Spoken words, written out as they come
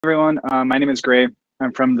Everyone. My name is Gray.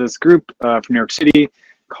 I'm from this group from New York City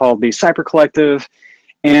called the Cypurr Collective,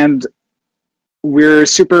 and we're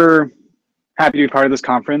super happy to be part of this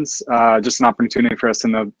conference. Just an opportunity for us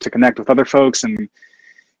to connect with other folks and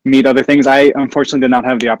meet other things. I unfortunately did not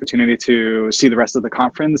have the opportunity to see the rest of the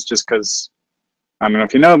conference just because, I don't know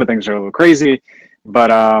if you know, but things are a little crazy. But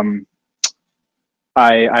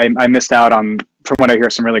I missed out on, from what I hear,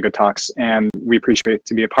 some really good talks, and we appreciate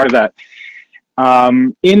to be a part of that.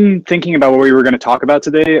 In thinking about what we were going to talk about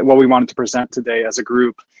today, what we wanted to present today as a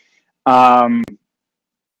group,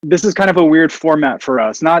 this is kind of a weird format for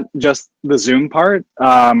us, not just the Zoom part,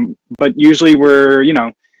 but usually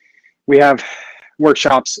we have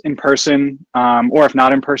workshops in person, or if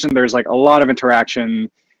not in person, there's like a lot of interaction.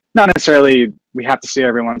 Not necessarily we have to see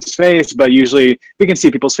everyone's face, but usually we can see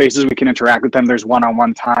people's faces, we can interact with them, there's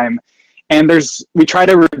one-on-one time, and we try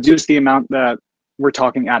to reduce the amount that we're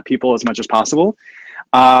talking at people as much as possible.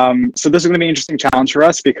 So this is going to be an interesting challenge for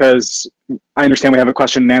us because I understand we have a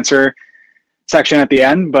question and answer section at the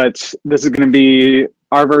end, but this is going to be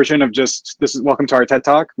our version of welcome to our TED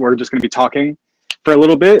Talk. We're just going to be talking for a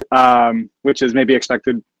little bit, which is maybe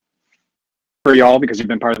expected for y'all because you've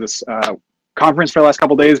been part of this conference for the last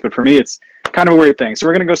couple of days, but for me, it's kind of a weird thing. So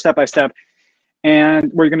we're going to go step by step,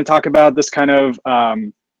 and we're going to talk about this kind of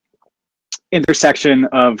intersection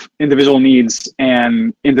of individual needs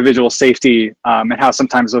and individual safety, and how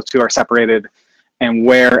sometimes those two are separated, and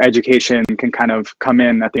where education can kind of come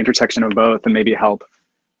in at the intersection of both and maybe help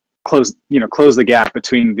close the gap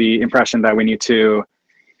between the impression that we need to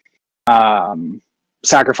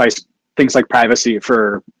sacrifice things like privacy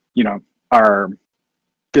for our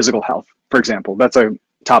physical health, for example. That's a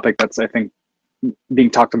topic that's, I think, being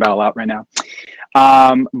talked about a lot right now.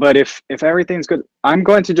 But if everything's good, I'm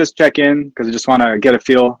going to just check in because I just want to get a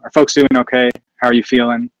feel. Are folks doing okay? How are you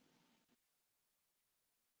feeling?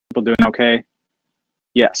 People doing okay?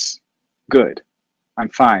 Yes. Good. I'm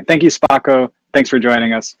fine. Thank you, Spacco. Thanks for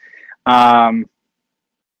joining us.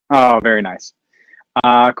 Oh, very nice.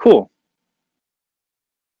 Cool.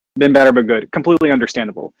 Been better, but good. Completely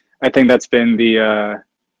understandable. I think that's been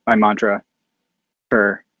my mantra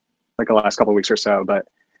for like the last couple of weeks or so, but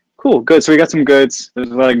cool, good. So we got some goods. There's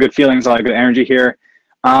a lot of good feelings, a lot of good energy here.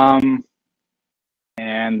 And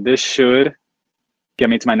this should get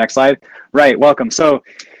me to my next slide. Right, welcome. So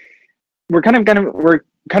we're kind of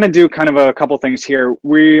do kind of a couple things here.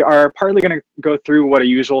 We are partly going to go through what a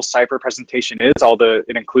usual Cypurr presentation is.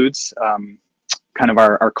 It includes kind of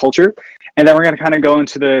our culture. And then we're going to kind of go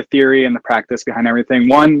into the theory and the practice behind everything.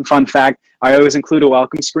 One fun fact, I always include a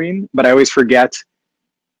welcome screen, but I always forget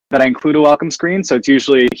that I include a welcome screen. So it's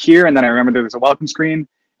usually here, and then I remember there's a welcome screen,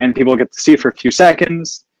 and people get to see it for a few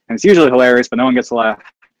seconds. And it's usually hilarious, but no one gets to laugh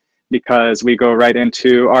because we go right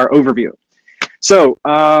into our overview. So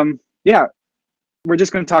yeah, I'm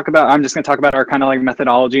just going to talk about our kind of like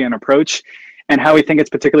methodology and approach and how we think it's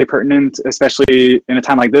particularly pertinent, especially in a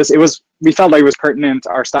time like this. We felt like it was pertinent.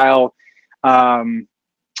 Our style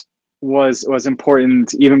was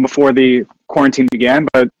important even before the quarantine began,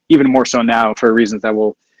 but even more so now for reasons that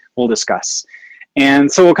we'll discuss.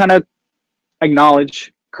 And so we'll kind of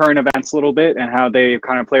acknowledge current events a little bit and how they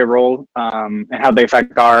kind of play a role, and how they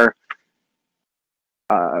affect our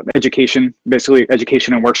education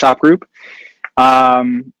and workshop group.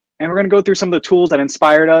 And we're going to go through some of the tools that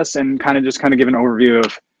inspired us and kind of give an overview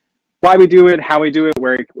of why we do it, how we do it,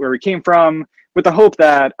 where we came from, with the hope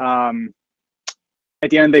that at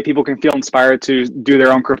the end of the day, people can feel inspired to do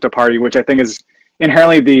their own crypto party, which I think is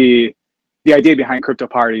inherently the idea behind crypto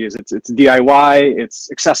party. Is it's DIY,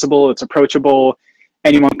 it's accessible, it's approachable.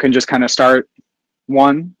 Anyone can just kind of start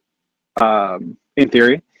one, in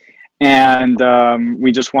theory. And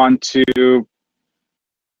we just want to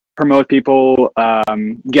promote people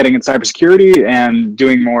getting in cybersecurity and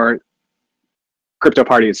doing more crypto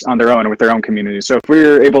parties on their own with their own community. So if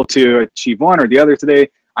we're able to achieve one or the other today,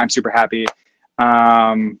 I'm super happy.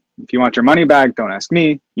 If you want your money back, don't ask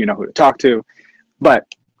me. You know who to talk to. But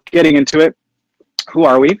getting into it, who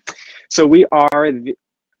are we? So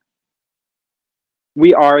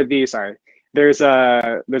there's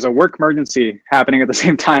a work emergency happening at the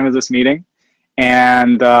same time as this meeting,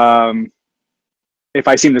 and if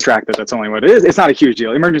I seem distracted, that's only what it is. It's not a huge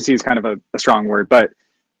deal. Emergency is kind of a strong word, but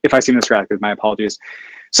if I seem distracted, my apologies.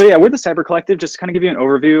 So yeah, we're the Cypurr Collective. Just to kind of give you an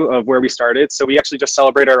overview of where we started. So we actually just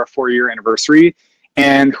celebrated our 4-year anniversary.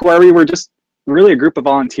 And who are we? We're just really a group of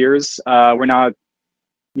volunteers. We're not,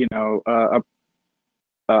 a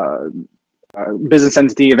business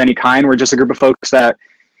entity of any kind. We're just a group of folks that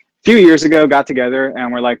a few years ago got together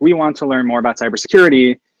and we're like, we want to learn more about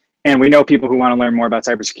cybersecurity. And we know people who want to learn more about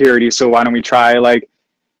cybersecurity. So why don't we try like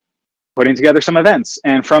putting together some events.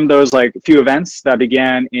 And from those like few events that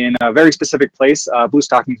began in a very specific place, Blue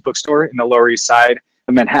Stockings Bookstore in the Lower East Side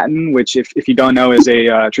of Manhattan, which if you don't know is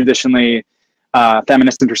a traditionally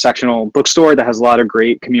feminist intersectional bookstore that has a lot of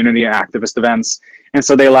great community and activist events. And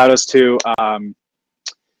so they allowed us to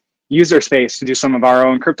use their space to do some of our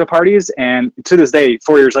own crypto parties. And to this day,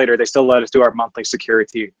 4 years later, they still let us do our monthly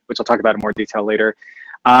security, which I'll talk about in more detail later.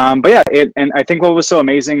 But yeah, and I think what was so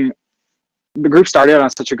amazing, the group started on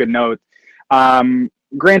such a good note.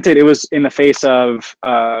 Granted, it was in the face of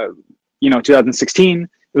 2016.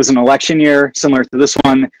 It was an election year similar to this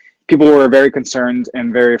one. People were very concerned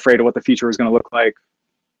and very afraid of what the future was going to look like,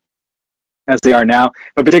 as they are now,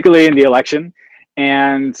 but particularly in the election.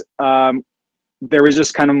 And there was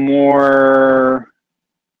just kind of more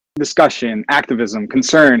discussion, activism,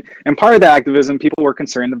 concern. And part of the activism, people were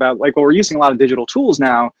concerned about, like, well, we're using a lot of digital tools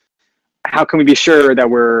now. How can we be sure that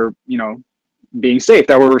we're, being safe,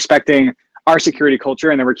 that we're respecting our security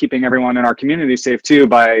culture, and that we're keeping everyone in our community safe too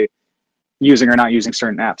by using or not using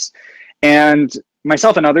certain apps? And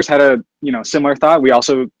myself and others had a similar thought. We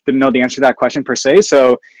also didn't know the answer to that question per se.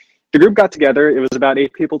 So the group got together. It was about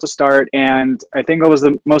 8 people to start. And I think what was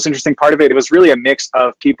the most interesting part of it, it was really a mix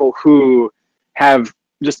of people who have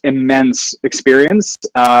just immense experience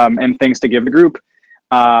and things to give the group,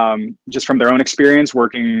 just from their own experience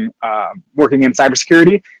working in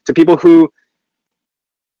cybersecurity, to people who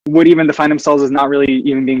would even define themselves as not really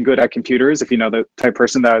even being good at computers, if you know the type of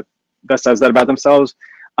person that says that about themselves.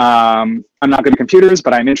 I'm not good at computers,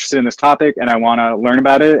 but I'm interested in this topic and I want to learn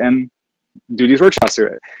about it and do these workshops through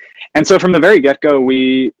it. And so from the very get-go,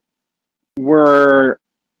 we were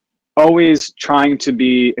always trying to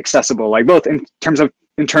be accessible, like both in terms of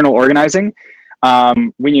internal organizing.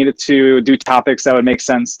 We needed to do topics that would make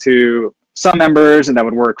sense to some members and that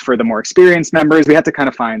would work for the more experienced members. We had to kind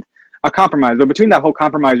of find a compromise, but between that whole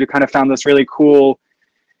compromise, we kind of found this really cool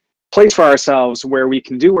place for ourselves where we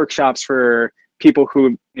can do workshops for people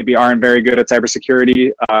who maybe aren't very good at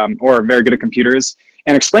cybersecurity or very good at computers,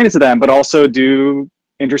 and explain it to them, but also do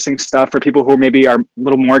interesting stuff for people who maybe are a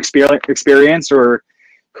little more experienced or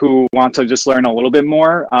who want to just learn a little bit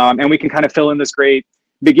more. And we can kind of fill in this great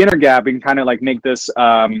beginner gap. We can kind of like make this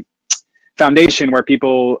foundation where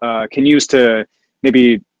people can use to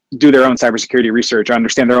maybe do their own cybersecurity research or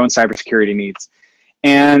understand their own cybersecurity needs.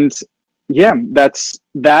 And yeah,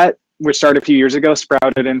 that which started a few years ago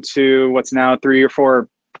sprouted into what's now 3 or 4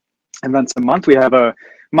 events a month. We have a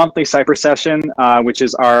monthly Cypurr session, which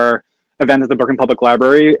is our event at the Brooklyn Public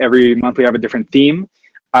Library. Every month we have a different theme.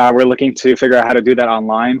 We're looking to figure out how to do that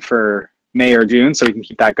online for May or June so we can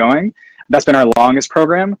keep that going. That's been our longest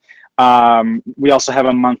program. We also have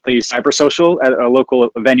a monthly Cypurr social at a local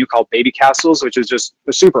venue called Baby Castles, which is just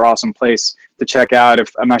a super awesome place to check out.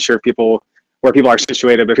 I'm not sure if where people are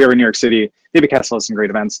situated, but if you're ever in New York City, Baby Castle has some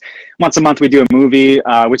great events. Once a month we do a movie,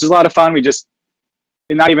 which is a lot of fun. We just,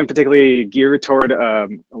 not even particularly geared toward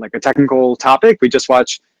like a technical topic. We just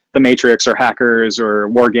watch The Matrix or Hackers or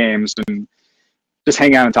War Games and just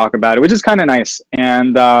hang out and talk about it, which is kind of nice.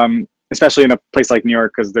 And especially in a place like New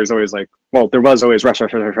York, because there's always like, well, there was always rush.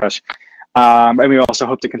 And we also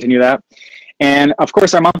hope to continue that. And of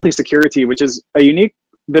course, our monthly security, which is a unique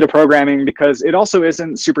bit of programming because it also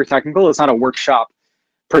isn't super technical. It's not a workshop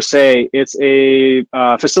per se. It's a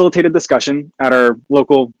facilitated discussion at our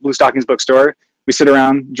local Blue Stockings bookstore. We sit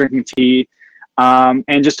around drinking tea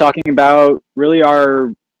and just talking about really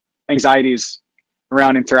our anxieties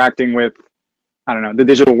around interacting with, I don't know, the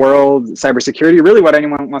digital world, cybersecurity, really what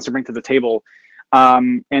anyone wants to bring to the table.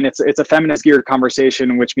 And it's a feminist geared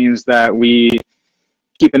conversation, which means that we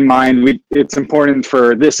keep in mind, it's important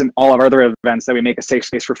for this and all of our other events that we make a safe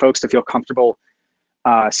space for folks to feel comfortable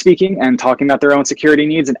speaking and talking about their own security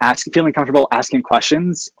needs and feeling comfortable asking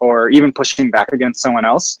questions or even pushing back against someone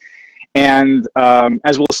else. And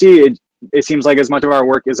as we'll see, it seems like as much of our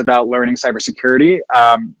work is about learning cybersecurity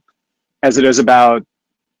as it is about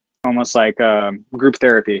almost like group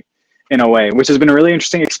therapy in a way, which has been a really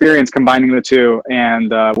interesting experience combining the two.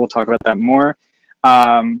 And we'll talk about that more.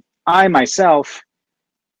 I myself,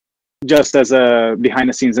 just as a behind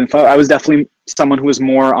the scenes info, I was definitely someone who was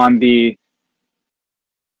more on I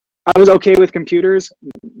was okay with computers,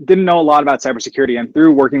 didn't know a lot about cybersecurity. And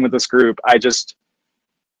through working with this group,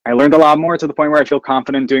 I learned a lot more to the point where I feel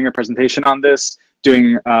confident doing a presentation on this,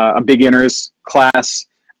 doing a beginner's class.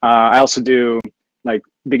 I also do like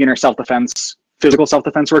beginner self-defense, physical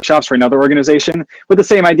self-defense workshops for another organization with the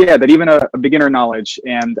same idea that even a beginner knowledge,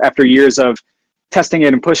 and after years of testing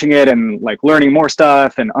it and pushing it and like learning more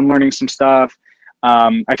stuff and unlearning some stuff,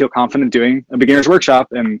 I feel confident doing a beginner's workshop,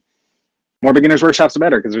 and more beginners workshops the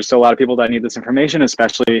better because there's still a lot of people that need this information,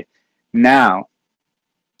 especially Now,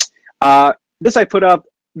 this I put up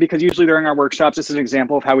because usually during our workshops, this is an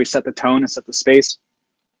example of how we set the tone and set the space.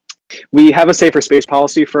 We have a safer space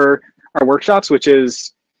policy for our workshops, which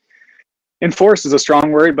is enforced is a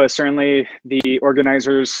strong word, but certainly the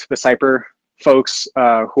organizers, the Cypurr folks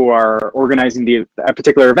who are organizing a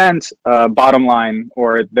particular event, bottom line,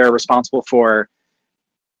 or they're responsible for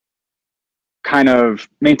kind of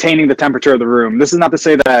maintaining the temperature of the room. This is not to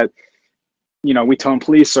say that, you know, we tone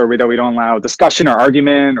police or that we don't allow discussion or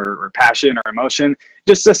argument or passion or emotion.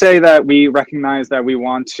 Just to say that we recognize that we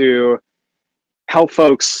want to help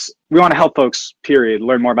folks. We want to help folks, period,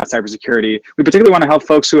 learn more about cybersecurity. We particularly want to help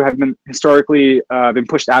folks who have been historically been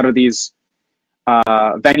pushed out of these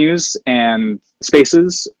venues and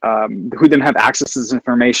spaces, who didn't have access to this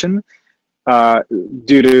information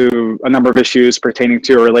due to a number of issues pertaining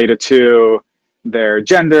to or related to their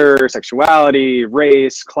gender, sexuality,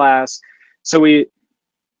 race, class. So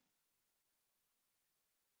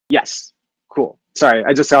yes, cool. Sorry,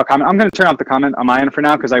 I just saw a comment. I'm going to turn off the comment on my end for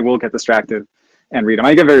now because I will get distracted and read them.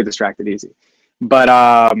 I get very distracted easy. But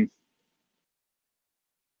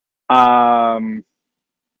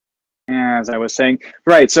as I was saying,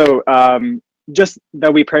 right, so just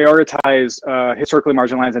that we prioritize historically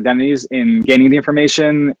marginalized identities in gaining the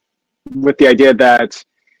information with the idea that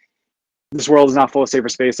this world is not full of safer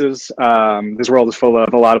spaces. This world is full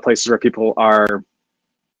of a lot of places where people are,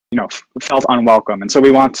 you know, felt unwelcome. And so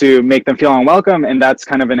we want to make them feel unwelcome, and that's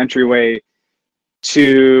kind of an entryway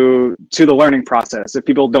to the learning process. If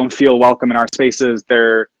people don't feel welcome in our spaces,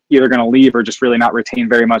 they're either going to leave or just really not retain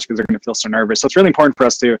very much because they're going to feel so nervous. So it's really important for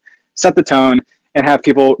us to set the tone and have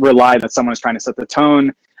people rely that someone is trying to set the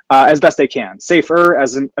tone as best they can. Safer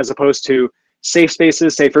as opposed to safe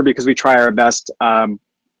spaces, safer because we try our best,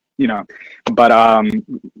 you know, but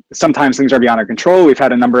sometimes things are beyond our control. We've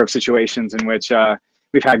had a number of situations in which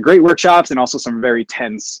we've had great workshops and also some very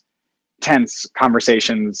tense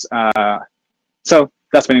conversations. So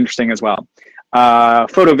that's been interesting as well.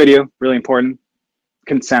 Photo, video, really important.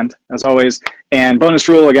 Consent, as always. And bonus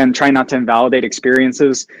rule, again, try not to invalidate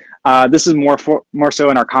experiences. This is more so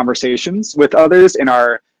in our conversations with others, in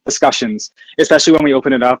our discussions, especially when we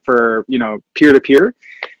open it up for, you know, peer-to-peer.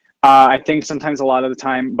 I think sometimes a lot of the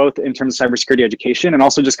time, both in terms of cybersecurity education and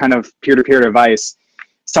also just kind of peer-to-peer advice,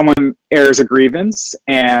 someone airs a grievance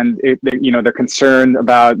and you know, they're concerned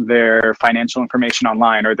about their financial information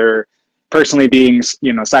online, or they're personally being,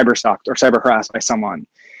 you know, cyber stalked or cyber harassed by someone.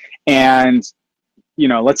 And, you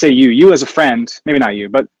know, let's say you as a friend, maybe not you,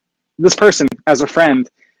 but this person as a friend,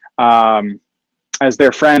 as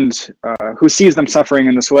their friend who sees them suffering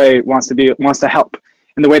in this way wants to help.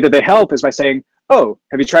 And the way that they help is by saying, oh,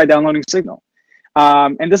 have you tried downloading Signal?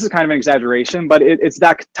 And this is kind of an exaggeration, but it's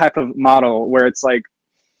that type of model where it's like,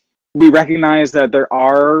 we recognize that there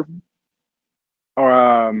are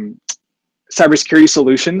cybersecurity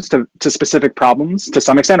solutions to specific problems to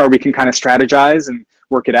some extent, or we can kind of strategize and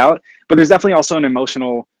work it out. But there's definitely also an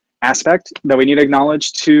emotional aspect that we need to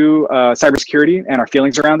acknowledge to cybersecurity and our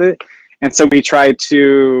feelings around it. And so we try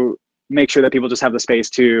to make sure that people just have the space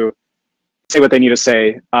to say what they need to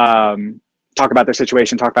say, talk about their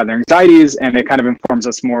situation, talk about their anxieties, and it kind of informs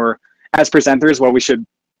us more as presenters what we should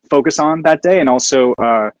focus on that day, and also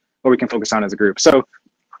what we can focus on as a group. So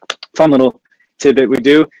fun little tidbit we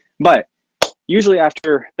do. But usually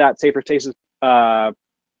after that safer spaces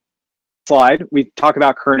slide, we talk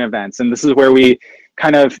about current events. And this is where we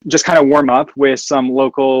kind of warm up with some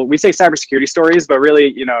local, we say cybersecurity stories, but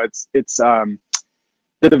really, you know, it's the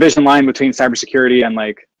division line between cybersecurity and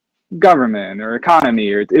like government or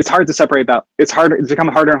economy, or it's hard to separate that. It's become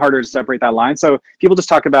harder and harder to separate that line. So people just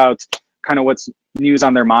talk about kind of what's news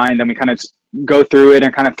on their mind, and we kind of go through it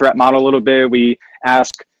and kind of threat model a little bit. We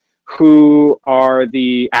ask who are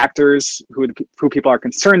the actors, who people are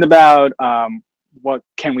concerned about, what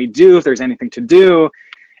can we do if there's anything to do.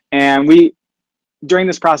 And we, during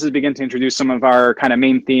this process, begin to introduce some of our kind of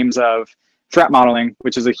main themes of threat modeling,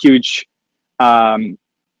 which is a huge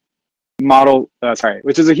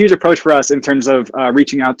which is a huge approach for us in terms of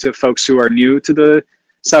reaching out to folks who are new to the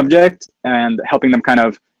subject and helping them kind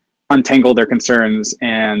of untangle their concerns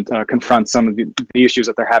and confront some of the issues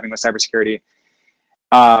that they're having with cybersecurity.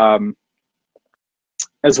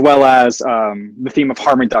 As well as the theme of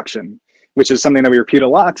harm reduction, which is something that we repeat a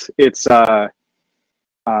lot. It's,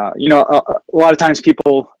 you know, a lot of times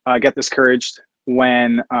people get discouraged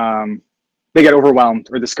when they get overwhelmed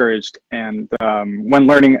or discouraged, and when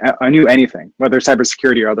learning anew anything, whether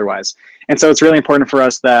cybersecurity or otherwise. And so it's really important for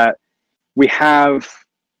us that we have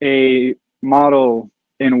a model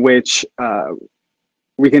in which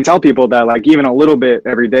we can tell people that like even a little bit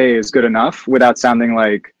every day is good enough without sounding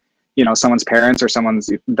like, you know, someone's parents or someone's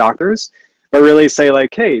doctors, but really say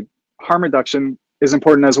like, hey, harm reduction is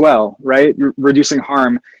important as well, right? Reducing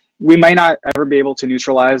harm. We might not ever be able to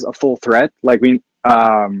neutralize a full threat, like we,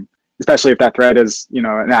 especially if that threat is, you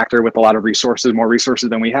know, an actor with a lot of resources, more resources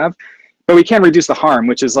than we have, but we can reduce the harm,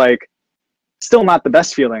 which is like still not the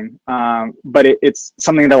best feeling, but it's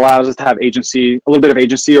something that allows us to have agency, a little bit of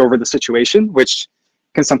agency over the situation, which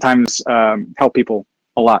can sometimes help people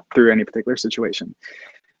a lot through any particular situation.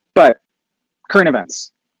 But current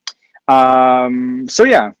events. So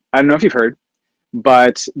yeah, I don't know if you've heard,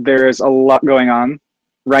 but there's a lot going on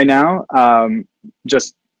right now,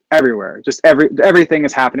 just everywhere. Just everything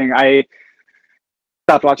is happening. I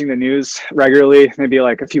stopped watching the news regularly maybe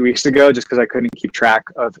like a few weeks ago just because I couldn't keep track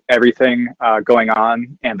of everything going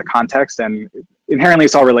on and the context, and inherently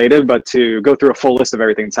it's all related, but to go through a full list of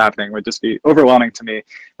everything that's happening would just be overwhelming to me.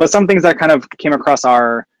 But some things that kind of came across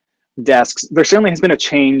our desks, there certainly has been a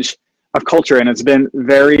change of culture, and it's been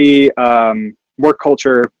very work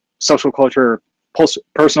culture, social culture,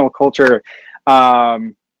 personal culture,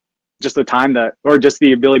 just the time that, or just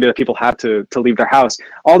the ability that people have to leave their house.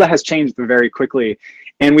 All that has changed very quickly.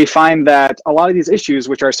 And we find that a lot of these issues,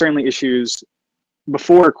 which are certainly issues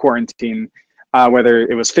before quarantine, whether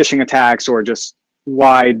it was phishing attacks or just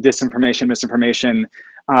wide disinformation, misinformation,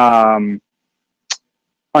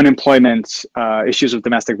 unemployment, issues with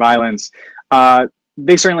domestic violence,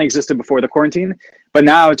 they certainly existed before the quarantine, but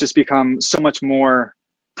now it's just become so much more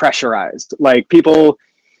pressurized. Like people,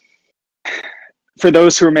 for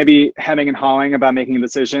those who are maybe hemming and hawing about making a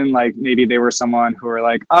decision, like maybe they were someone who were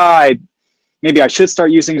like, maybe I should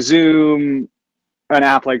start using Zoom, an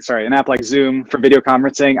app like Zoom for video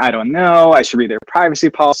conferencing. I don't know. I should read their privacy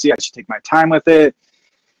policy. I should take my time with it.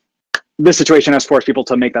 This situation has forced people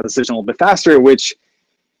to make that decision a little bit faster, which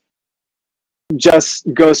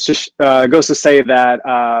just goes to say that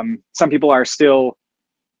some people are still,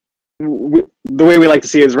 the way we like to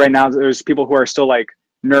see it is right now, there's people who are still like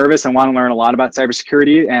nervous and want to learn a lot about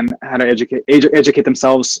cybersecurity and how to educate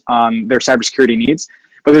themselves on their cybersecurity needs.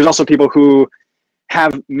 But there's also people who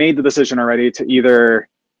have made the decision already to either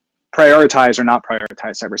prioritize or not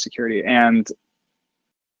prioritize cybersecurity. And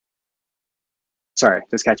sorry,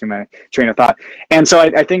 just catching my train of thought. And so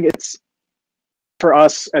I think it's, for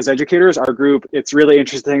us as educators, our group, it's really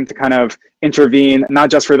interesting to kind of intervene,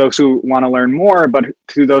 not just for those who want to learn more, but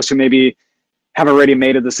to those who maybe have already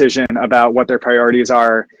made a decision about what their priorities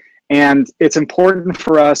are. And it's important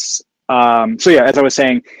for us. So yeah, as I was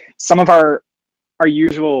saying, some of our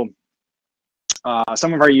usual, I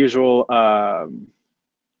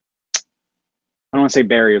don't want to say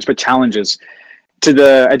barriers, but challenges to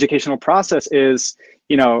the educational process is,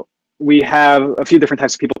 you know, we have a few different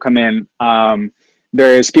types of people come in.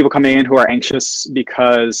 There's people coming in who are anxious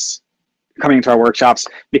because coming into our workshops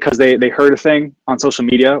because they heard a thing on social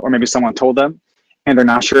media, or maybe someone told them and they're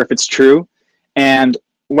not sure if it's true. And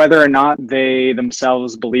whether or not they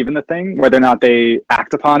themselves believe in the thing, whether or not they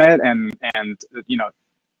act upon it and you know,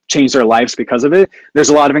 change their lives because of it, there's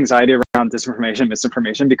a lot of anxiety around disinformation,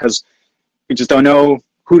 misinformation, because we just don't know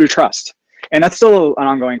who to trust. And that's still an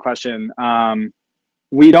ongoing question.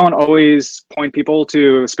 We don't always point people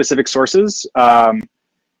to specific sources,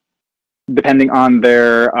 depending on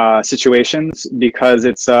their situations, because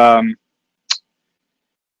it's, sorry,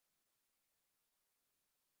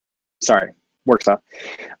 works up.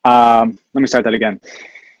 Let me start that again.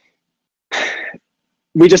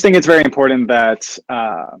 We just think it's very important that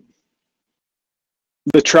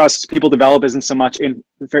the trust people develop isn't so much in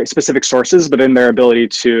very specific sources, but in their ability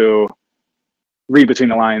to read between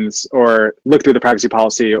the lines or look through the privacy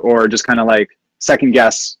policy, or just kind of like second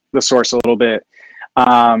guess the source a little bit.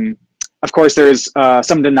 Of course, there's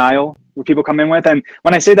some denial where people come in with. And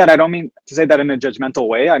when I say that, I don't mean to say that in a judgmental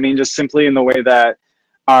way. I mean, just simply in the way that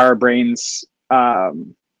our brains,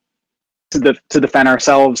 to defend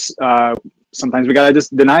ourselves, sometimes we gotta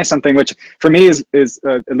just deny something, which for me is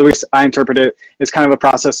at least I interpret it, is kind of a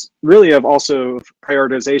process really of also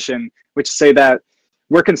prioritization, which say that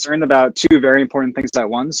we're concerned about two very important things at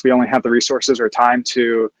once. We only have the resources or time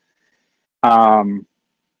to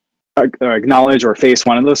acknowledge or face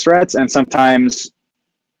one of those threats. And sometimes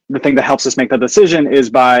the thing that helps us make that decision is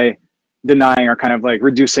by denying or kind of like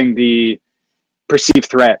reducing the perceived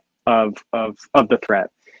threat of the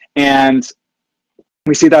threat. And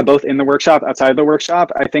we see that both in the workshop, outside of the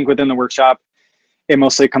workshop. I think within the workshop, it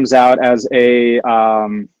mostly comes out as a,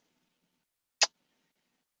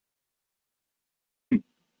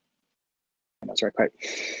 that's right, quite.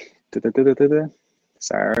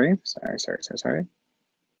 Sorry.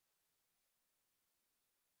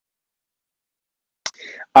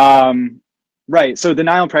 Right. So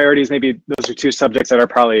denial and priorities, maybe those are two subjects that are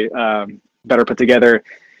probably better put together.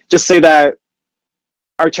 Just say that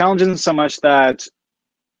our challenge isn't so much that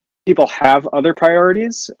people have other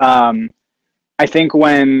priorities. I think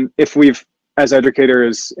if we've, as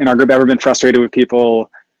educators in our group, ever been frustrated with people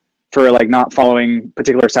for like not following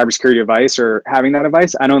particular cybersecurity advice or having that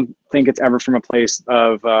advice, I don't think it's ever from a place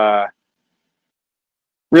of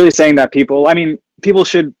really saying that people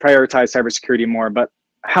should prioritize cybersecurity more, but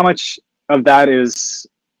how much of that is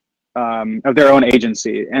of their own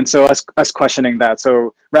agency? And so us questioning that.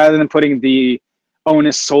 So rather than putting the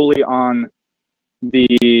onus solely on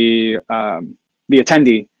the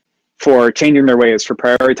attendee for changing their ways, for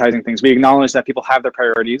prioritizing things, we acknowledge that people have their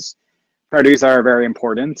priorities. Priorities are very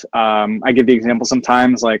important. I give the example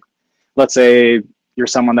sometimes, like, let's say you're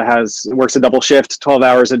someone that works a double shift, 12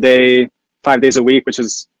 hours a day, 5 days a week, which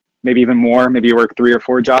is maybe even more. Maybe you work 3 or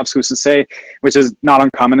 4 jobs, who's to say, which is not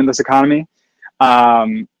uncommon in this economy.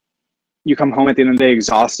 You come home at the end of the day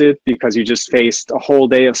exhausted because you just faced a whole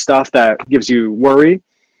day of stuff that gives you worry.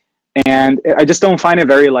 And I just don't find it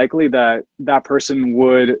very likely that that person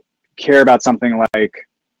would care about something like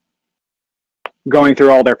going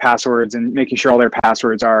through all their passwords and making sure all their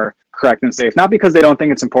passwords are correct and safe. Not because they don't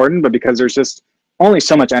think it's important, but because there's just only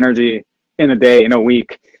so much energy in a day, in a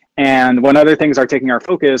week. And when other things are taking our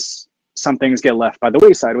focus, some things get left by the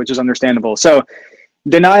wayside, which is understandable. So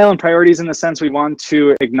denial and priorities, in the sense, we want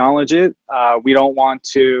to acknowledge it. We don't want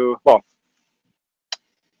to, well,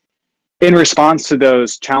 in response to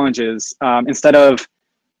those challenges, instead of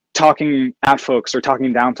talking at folks or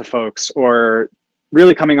talking down to folks or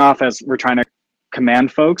really coming off as we're trying to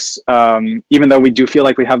command folks, even though we do feel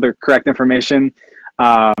like we have the correct information,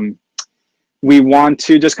 we want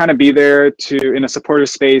to just kind of be there in a supportive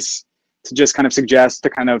space, to just kind of suggest, to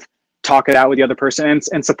kind of talk it out with the other person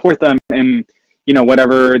and support them in,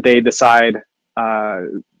 whatever they decide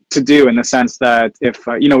to do, in the sense that if,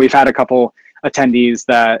 we've had a couple attendees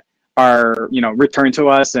that are, returned to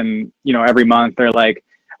us, and, every month they're like,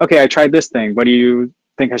 okay, I tried this thing. What do you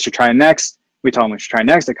think I should try next? We tell them we should try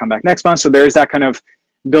next. They come back next month. So there's that kind of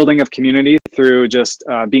building of community through just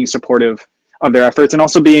being supportive of their efforts, and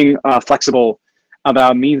also being flexible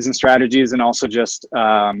about means and strategies, and also just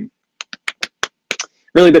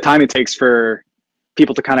really the time it takes for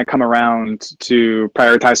people to kind of come around to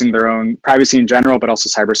prioritizing their own privacy in general, but also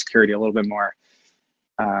cybersecurity a little bit more.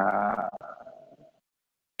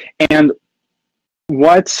 And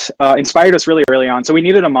what inspired us really early on, so we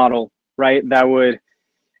needed a model, right, that would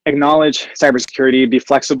acknowledge cybersecurity, be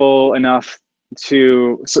flexible enough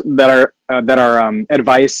that our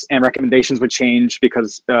advice and recommendations would change,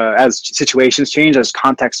 because as situations change, as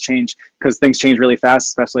contexts change, because things change really fast,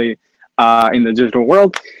 especially in the digital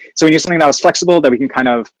world. So we need something that was flexible, that we can kind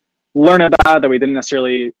of learn about, that we didn't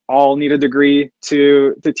necessarily all need a degree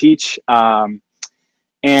to teach,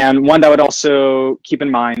 and one that would also keep in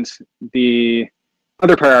mind the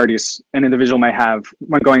other priorities an individual might have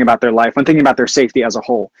when going about their life, when thinking about their safety as a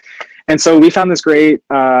whole. And so we found this great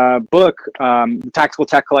book, the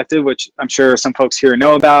Cypurr Collective, which I'm sure some folks here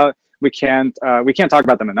know about. We can't talk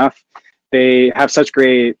about them enough. They have such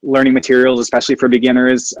great learning materials, especially for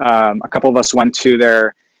beginners. A couple of us went to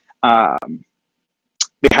their,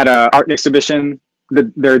 they had an art exhibition,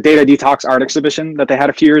 their data detox art exhibition that they had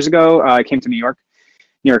a few years ago. I came to New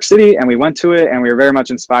York City, and we went to it, and we were very much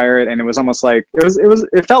inspired. And it was almost like,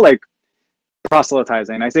 it felt like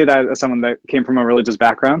proselytizing. I say that as someone that came from a religious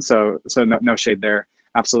background, so no shade there,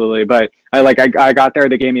 absolutely. But I got there,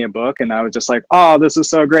 they gave me a book, and I was just like, oh, this is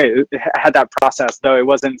so great. It had that process, though it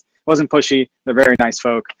wasn't pushy. They're very nice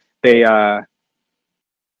folk. They're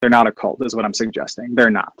not a cult, is what I'm suggesting.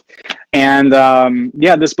 They're not. And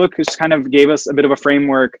yeah, this book just kind of gave us a bit of a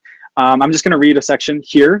framework. I'm just going to read a section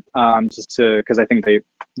here, because I think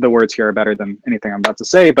the words here are better than anything I'm about to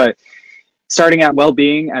say. But starting at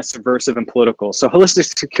well-being as subversive and political. So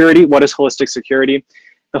holistic security, what is holistic security?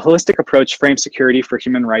 The holistic approach frames security for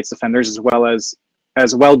human rights defenders as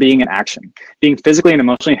well-being and action, being physically and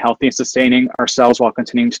emotionally healthy and sustaining ourselves while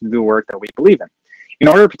continuing to do the work that we believe in. In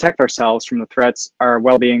order to protect ourselves from the threats to our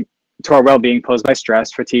well-being posed by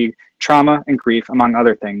stress, fatigue, trauma, and grief, among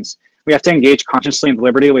other things, we have to engage consciously and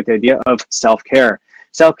deliberately with the idea of self-care.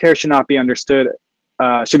 Self-care should not be understood,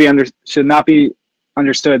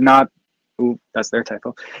 that's their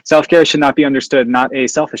typo. Self-care should not be understood not as a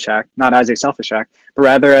selfish act, but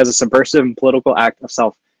rather as a subversive and political act of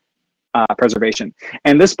self-preservation.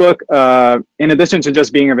 And this book, in addition to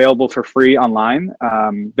just being available for free online,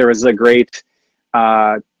 there was a great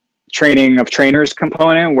training of trainers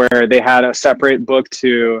component where they had a separate book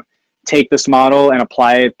to take this model and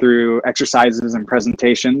apply it through exercises and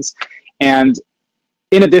presentations. And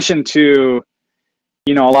in addition to,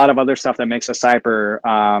 you know, a lot of other stuff that makes us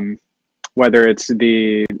Cypurr, whether it's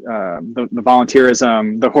the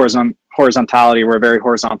volunteerism, the horizontality, we're a very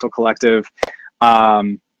horizontal collective,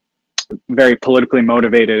 very politically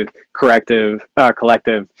motivated collective,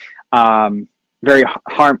 very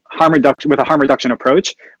harm reduction, with a harm reduction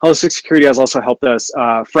approach. Holistic security has also helped us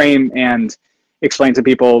frame and explain to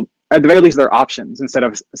people, at the very least, their options, instead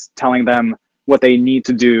of telling them what they need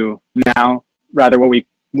to do now, rather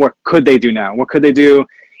what could they do now? What could they do,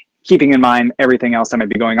 keeping in mind everything else that might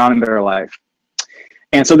be going on in their life?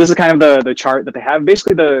 And so this is kind of the chart that they have.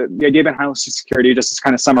 Basically, the idea behind holistic security, just to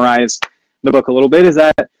kind of summarize the book a little bit, is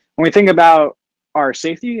that when we think about our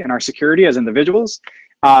safety and our security as individuals,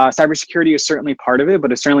 cybersecurity is certainly part of it,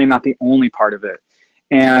 but it's certainly not the only part of it.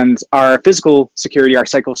 And our physical security, our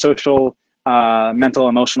psychosocial, mental,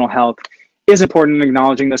 emotional health is important in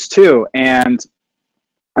acknowledging this too. And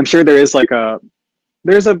I'm sure there's a,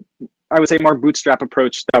 I would say, more bootstrap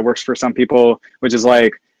approach that works for some people, which is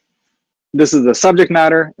like, this is the subject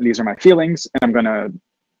matter, and these are my feelings, and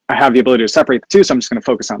I have the ability to separate the two, so I'm just gonna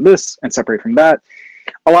focus on this and separate from that.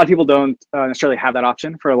 A lot of people don't necessarily have that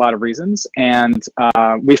option for a lot of reasons. And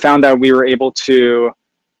we found that we were able to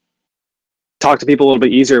talk to people a little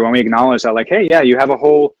bit easier when we acknowledge that, like, hey, yeah, you have a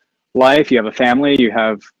whole life, you have a family, you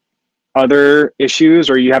have other issues,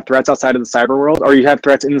 or you have threats outside of the cyber world, or you have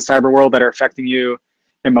threats in the cyber world that are affecting you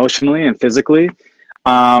emotionally and physically.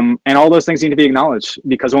 And all those things need to be acknowledged,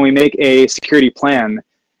 because when we make a security plan,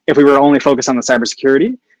 if we were only focused on the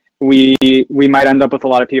cybersecurity, we might end up with a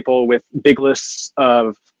lot of people with big lists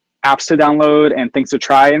of apps to download and things to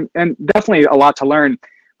try, and definitely a lot to learn.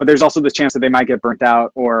 But there's also the chance that they might get burnt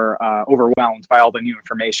out or overwhelmed by all the new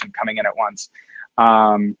information coming in at once.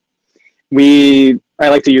 I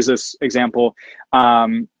like to use this example.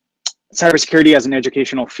 Cybersecurity as an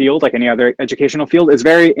educational field, like any other educational field, is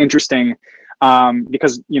very interesting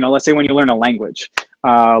because, you know, let's say when you learn a language,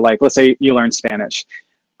 like let's say you learn Spanish,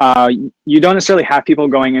 you don't necessarily have people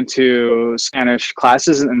going into Spanish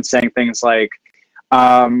classes and saying things like,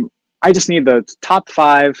 I just need the top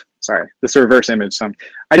 5, sorry, this is a reverse image. So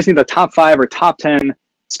I just need the top 5 or top 10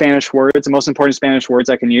 Spanish words, the most important Spanish words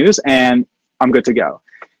I can use, and I'm good to go.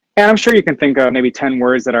 And I'm sure you can think of maybe 10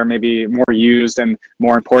 words that are maybe more used and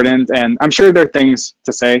more important. And I'm sure there are things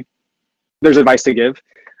to say. There's advice to give.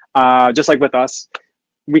 Just like with us,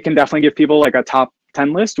 we can definitely give people like a top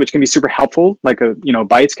 10 list, which can be super helpful. Like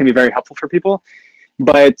bites can be very helpful for people.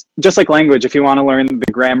 But just like language, if you want to learn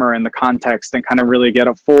the grammar and the context and kind of really get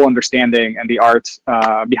a full understanding and the art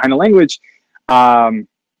behind the language,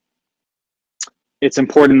 it's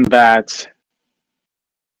important that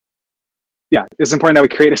we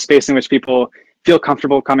create a space in which people feel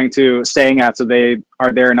comfortable staying at, so they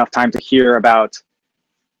are there enough time to hear about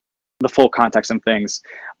the full context and things.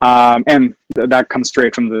 And that comes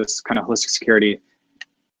straight from this kind of holistic security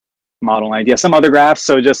model idea. Some other graphs,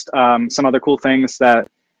 so just some other cool things, that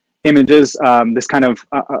images, this kind of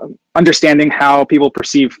understanding how people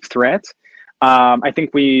perceive threat. I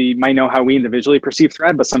think we might know how we individually perceive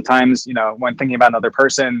threat, but sometimes, when thinking about another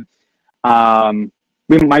person,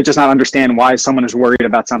 we might just not understand why someone is worried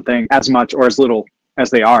about something as much or as little as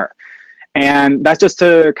they are. And that's just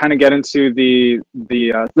to kind of get into the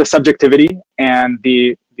subjectivity and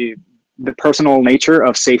the personal nature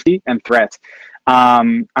of safety and threat.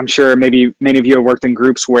 I'm sure maybe many of you have worked in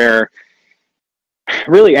groups where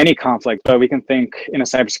really any conflict, but we can think in a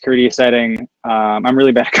cybersecurity setting. I'm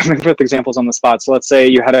really bad at coming up with examples on the spot. So let's say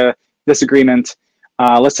you had a disagreement.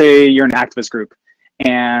 Let's say you're an activist group,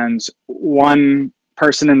 and one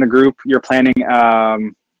person in the group, you're planning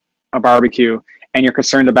a barbecue, and you're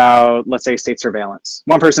concerned about, let's say, state surveillance.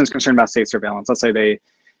 One person is concerned about state surveillance. Let's say they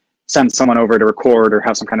send someone over to record or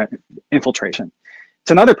have some kind of infiltration.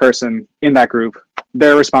 To another person in that group,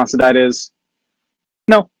 their response to that is,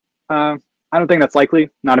 no, I don't think that's likely,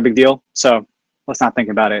 not a big deal, so let's not think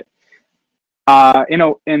about it.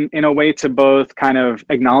 In a way to both kind of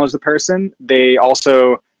acknowledge the person, they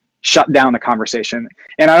also shut down the conversation.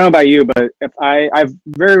 And I don't know about you, but if I've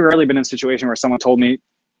very rarely been in a situation where someone told me,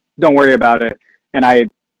 don't worry about it, and I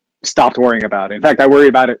stopped worrying about it. In fact, I worry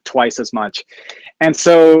about it twice as much. And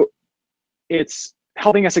so it's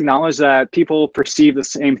helping us acknowledge that people perceive the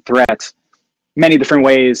same threat many different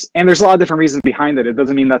ways, and there's a lot of different reasons behind it. It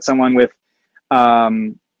doesn't mean that someone with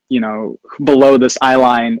below this eye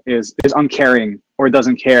line is uncaring or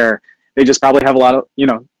doesn't care. They just probably have a lot of,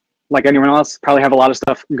 like anyone else, probably have a lot of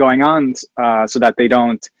stuff going on, so that they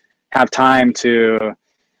don't have time to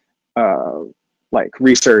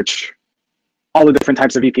research all the different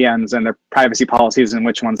types of VPNs and their privacy policies and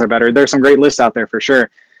which ones are better. There's some great lists out there for sure.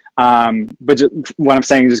 But just, what I'm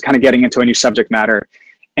saying is just kind of getting into a new subject matter.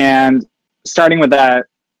 And starting with that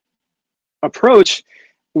approach,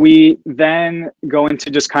 we then go into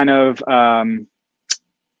just kind of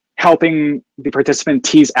helping the participant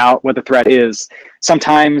tease out what the threat is.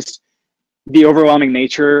 Sometimes the overwhelming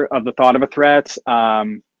nature of the thought of a threat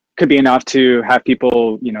could be enough to have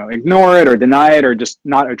people, ignore it or deny it or just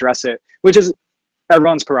not address it, which is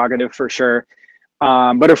everyone's prerogative for sure.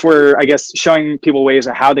 But if we're, I guess, showing people ways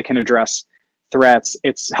of how they can address threats,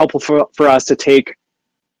 it's helpful for us to take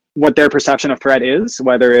what their perception of threat is,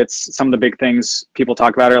 whether it's some of the big things people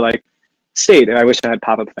talk about are like state. I wish I had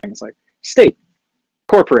pop-up things like state,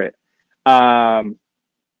 corporate,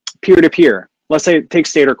 peer-to-peer. Let's say take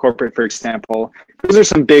state or corporate, for example. Those are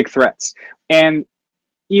some big threats. And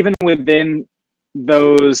even within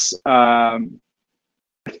those, those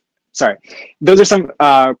are some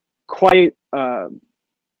quite, okay,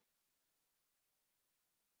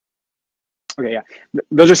 yeah.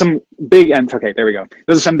 Those are some big, okay, there we go.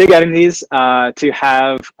 Those are some big entities to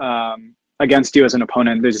have against you as an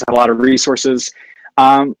opponent. They just have a lot of resources.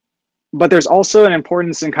 But there's also an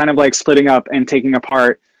importance in kind of like splitting up and taking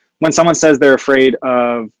apart. When someone says they're afraid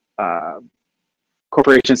of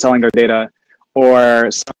corporations selling their data, or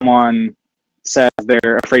someone says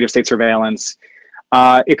they're afraid of state surveillance,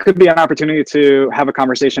 it could be an opportunity to have a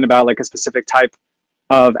conversation about like a specific type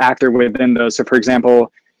of actor within those. So for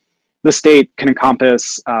example, the state can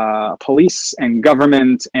encompass police and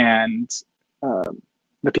government and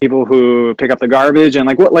the people who pick up the garbage, and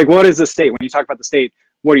what is the state? When you talk about the state,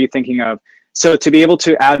 what are you thinking of? So to be able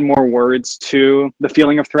to add more words to the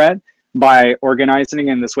feeling of threat by organizing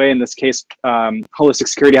in this way, in this case, holistic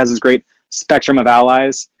security has this great spectrum of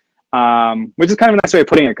allies, which is kind of a nice way of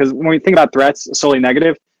putting it, because when we think about threats solely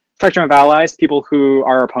negative, spectrum of allies, people who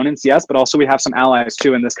are opponents, yes, but also we have some allies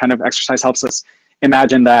too, and this kind of exercise helps us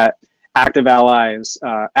imagine that active allies,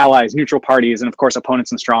 neutral parties, and of course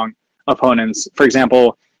opponents and strong opponents. For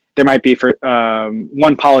example, there might be for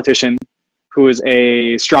one politician who is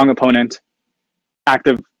a strong opponent,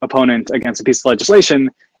 active opponent against a piece of legislation,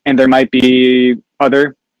 and there might be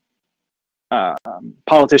other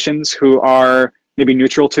politicians who are maybe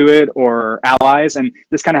neutral to it or allies, and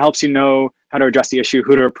this kind of helps you know how to address the issue,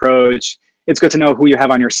 who to approach. It's good to know who you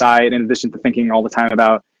have on your side in addition to thinking all the time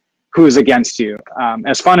about who is against you.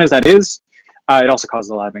 As fun as that is, it also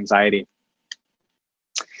causes a lot of anxiety.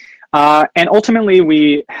 And ultimately,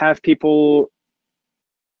 we have people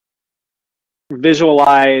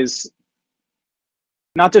visualize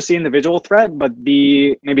not just the individual threat, but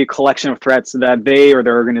the maybe collection of threats that they or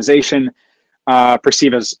their organization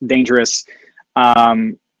perceive as dangerous.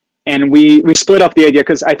 And we split up the idea,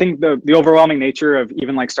 because I think the overwhelming nature of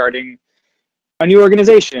even like starting a new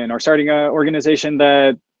organization or starting an organization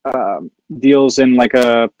that deals in like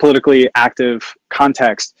a politically active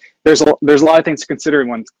context, there's a lot of things to consider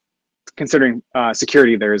when considering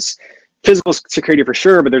security. There's physical security for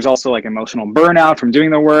sure, but there's also like emotional burnout from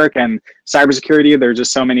doing the work, and cybersecurity. There's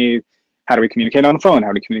just so many. How do we communicate on the phone? How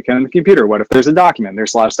do we communicate on the computer? What if there's a document?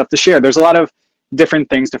 There's a lot of stuff to share. There's a lot of different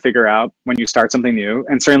things to figure out when you start something new,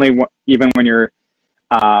 and certainly even when you're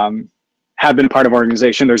have been part of an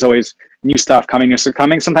organization, there's always new stuff coming.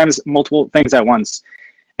 Sometimes multiple things at once.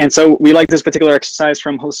 And so we like this particular exercise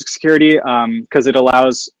from holistic security because it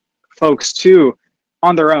allows folks to,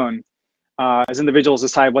 on their own, as individuals,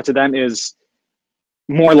 decide what to them is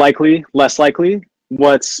more likely, less likely,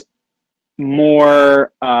 what's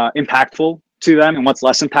more impactful to them and what's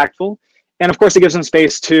less impactful. And of course, it gives them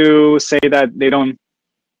space to say that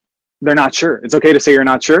they're not sure. It's okay to say you're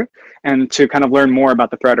not sure, and to kind of learn more about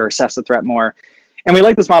the threat or assess the threat more. And we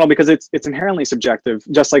like this model because it's inherently subjective,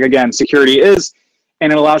 just like, again, security is,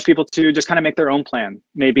 and it allows people to just kind of make their own plan.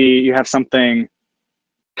 Maybe you have something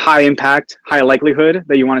high impact, high likelihood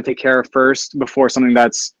that you want to take care of first before something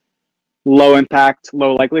that's low impact,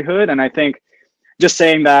 low likelihood. And I think just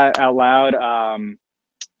saying that out loud,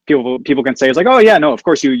 people can say, it's like, oh yeah, no, of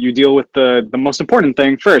course you deal with the most important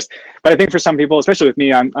thing first. But I think for some people, especially with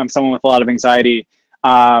me, I'm someone with a lot of anxiety.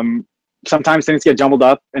 Sometimes things get jumbled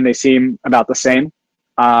up and they seem about the same.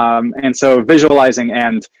 And so visualizing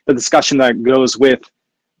and the discussion that goes with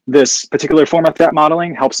this particular form of threat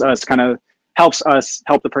modeling helps help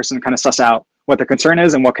the person kind of suss out what their concern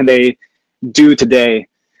is and what can they do today,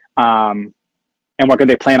 and what can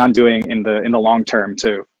they plan on doing in the long term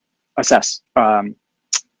to assess,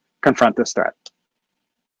 confront this threat.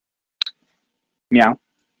 Meow.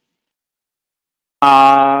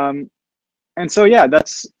 And so yeah,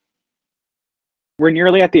 we're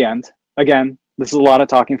nearly at the end. Again, this is a lot of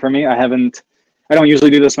talking for me. I don't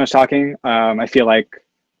usually do this much talking. I feel like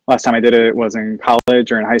Last time I did it was in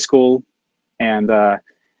college or in high school, and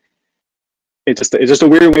it's just a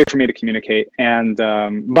weird way for me to communicate. And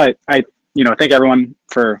but I thank everyone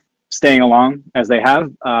for staying along as they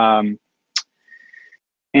have.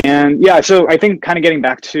 And yeah, so I think kind of getting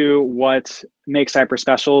back to what makes Cypurr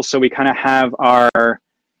special. So we kind of have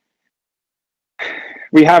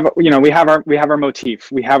we have our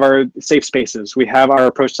motif, we have our safe spaces, we have our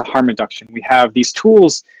approach to harm reduction, we have these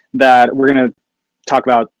tools that we're going to talk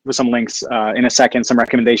about with some links in a second, some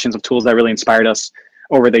recommendations of tools that really inspired us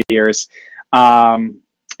over the years.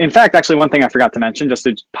 In fact, actually, one thing I forgot to mention, just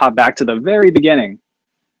to pop back to the very beginning,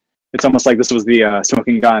 it's almost like this was the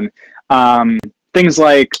smoking gun. Things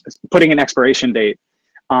like putting an expiration date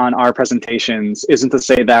on our presentations isn't to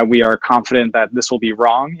say that we are confident that this will be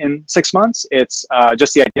wrong in 6 months. It's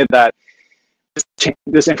just the idea that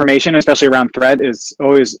this information, especially around threat, is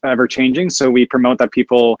always ever changing. So we promote that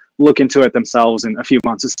people look into it themselves in a few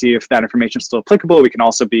months to see if that information is still applicable. We can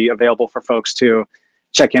also be available for folks to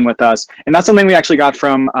check in with us. And that's something we actually got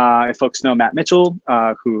from, if folks know Matt Mitchell,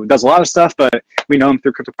 who does a lot of stuff, but we know him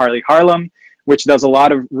through CryptoParty Harlem, which does a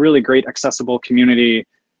lot of really great accessible community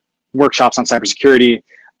workshops on cybersecurity.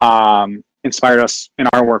 Inspired us in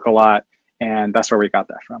our work a lot, and that's where we got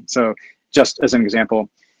that from. So just as an example.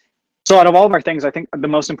 So out of all of our things, I think the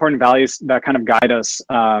most important values that kind of guide us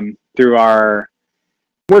through our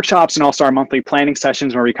workshops and also our monthly planning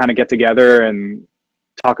sessions where we kind of get together and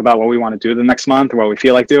talk about what we want to do the next month or what we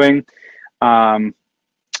feel like doing.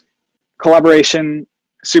 Collaboration,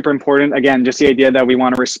 super important. Again, just the idea that we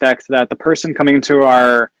want to respect that the person coming into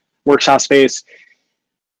our workshop space,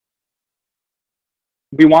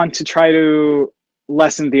 we want to try to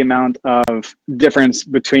lessen the amount of difference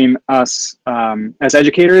between us as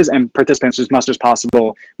educators and participants as much as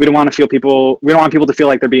possible. We don't want people to feel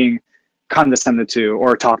like they're being condescended to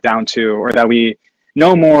or talked down to, or that we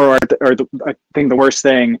know more, or I think the worst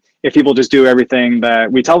thing, if people just do everything that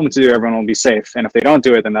we tell them to do, everyone will be safe. And if they don't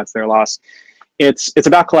do it, then that's their loss. It's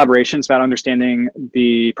about collaboration. It's about understanding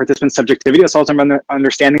the participant's subjectivity. It's also about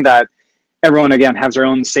understanding that everyone, again, has their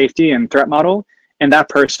own safety and threat model. And that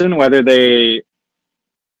person, whether they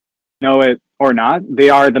know it or not, they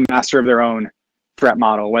are the master of their own threat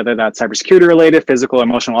model, whether that's cybersecurity related, physical,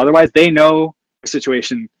 emotional, otherwise. They know the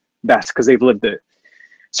situation best because they've lived it.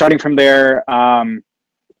 Starting from there,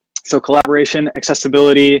 so collaboration,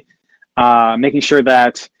 accessibility, making sure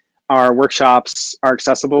that our workshops are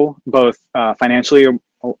accessible, both financially.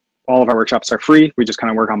 All of our workshops are free. We just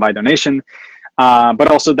kind of work on by donation. But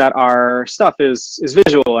also that our stuff is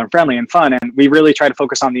visual and friendly and fun. And we really try to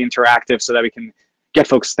focus on the interactive so that we can get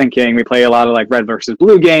folks thinking. We play a lot of like red versus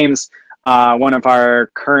blue games. One of our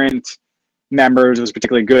current members was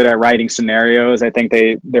particularly good at writing scenarios. I think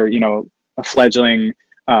they're a fleggling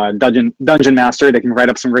dungeon master. They can write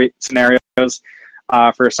up some great scenarios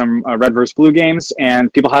for some red versus blue games.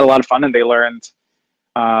 And people had a lot of fun, and they learned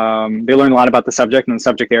a lot about the subject and the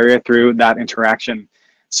subject area through that interaction.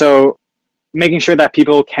 So making sure that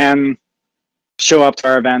people can show up to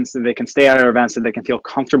our events, that they can stay at our events, that they can feel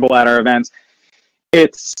comfortable at our events.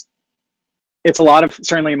 It's a lot of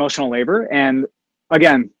certainly emotional labor. And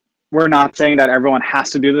again, we're not saying that everyone has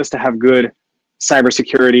to do this to have good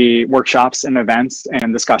cybersecurity workshops and events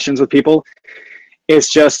and discussions with people. It's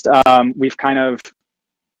just we've kind of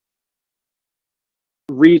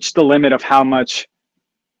reached the limit of how much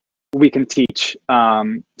we can teach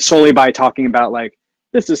solely by talking about like,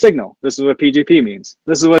 this is Signal. This is what PGP means.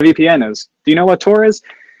 This is what VPN is. Do you know what Tor is?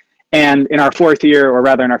 And in our fourth year, or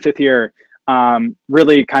rather in our fifth year,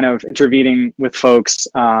 really kind of intervening with folks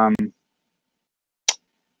really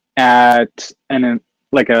at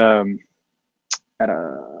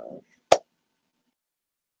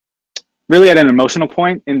an emotional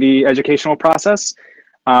point in the educational process,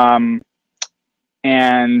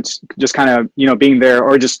 and just kind of being there,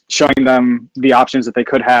 or just showing them the options that they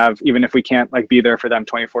could have, even if we can't like be there for them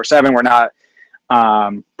 24/7. We're not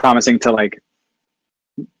promising to like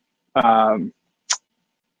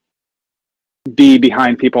be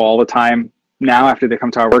behind people all the time now after they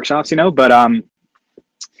come to our workshops, but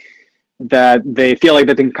that they feel like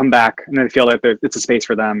they can come back and they feel like it's a space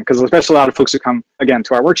for them. Because especially a lot of folks who come, again,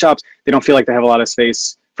 to our workshops, they don't feel like they have a lot of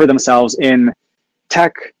space for themselves in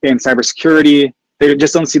tech, in cybersecurity. They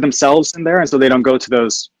just don't see themselves in there, and so they don't go to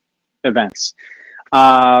those events.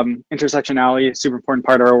 Intersectionality, super important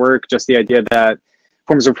part of our work, just the idea that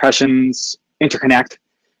forms of oppressions interconnect,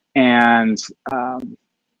 and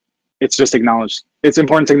it's just acknowledged. It's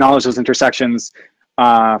important to acknowledge those intersections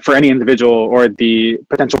for any individual, or the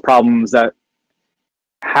potential problems that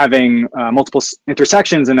having multiple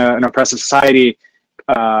intersections in an oppressive society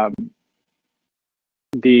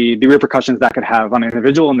the repercussions that could have on an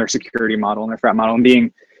individual and their security model and their threat model, and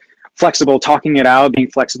being flexible, talking it out, being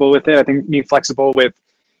flexible with it. I think being flexible with,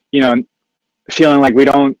 feeling like we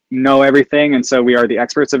don't know everything, and so we are the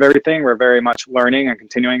experts of everything. We're very much learning and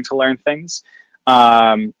continuing to learn things.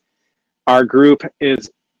 Our group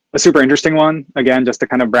is a super interesting one. Again, just to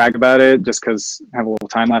kind of brag about it, just because I have a little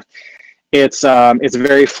time left. It's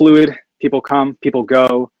very fluid. People come, people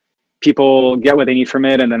go, people get what they need from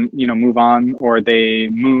it, and then move on, or they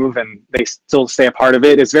move and they still stay a part of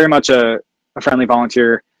it. It's very much a friendly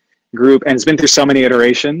volunteer group, and it's been through so many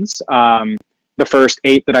iterations. The first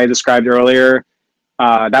 8 that I described earlier,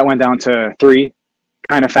 that went down to 3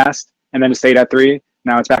 kind of fast, and then it stayed at 3.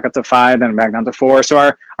 Now it's back up to 5, then back down to 4. So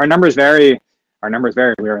our numbers vary. Our numbers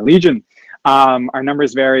vary. We are a legion. Our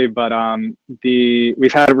numbers vary, but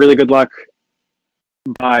we've had really good luck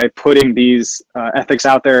by putting these ethics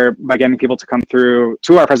out there, by getting people to come through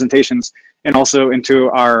to our presentations and also into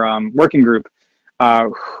our working group,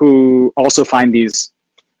 who also find these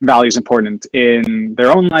values important in their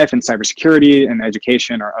own life, in cybersecurity, in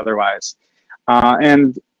education, or otherwise.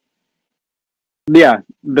 And yeah,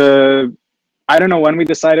 I don't know when we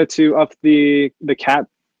decided to up the cat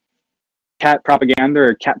propaganda,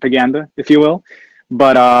 or catpaganda, if you will,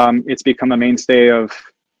 but it's become a mainstay of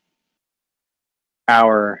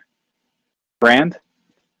our brand.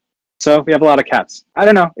 So we have a lot of cats. I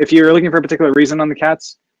don't know if you're looking for a particular reason on the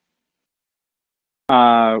cats.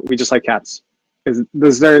 We just like cats.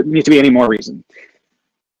 Does there need to be any more reason?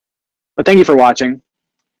 But thank you for watching.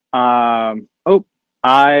 Oh,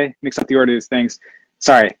 I mixed up the order of these things.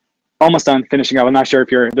 Sorry, almost done finishing up. I'm not sure if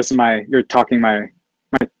you're talking my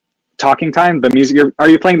talking time. The music. Are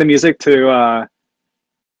you playing the music to?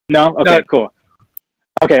 No. Okay. No. Cool.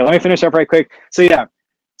 Okay, let me finish up right quick. So yeah,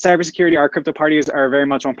 cybersecurity. Our crypto parties are very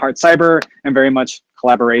much on part cyber and very much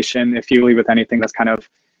collaboration. If you leave with anything, that's kind of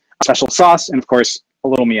a special sauce, and of course a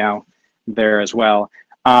little meow there as well.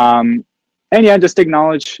 And yeah, just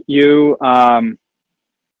acknowledge you.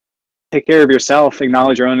 Take care of yourself.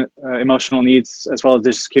 Acknowledge your own emotional needs, as well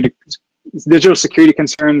as digital security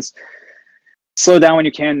concerns. Slow down when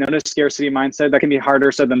you can. Notice scarcity mindset. That can be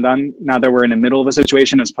harder said than done now that we're in the middle of a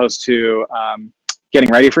situation, as opposed to getting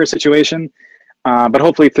ready for a situation. But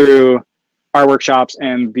hopefully through our workshops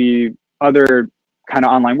and the other kind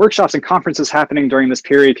of online workshops and conferences happening during this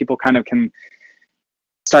period, people kind of can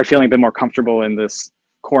start feeling a bit more comfortable in this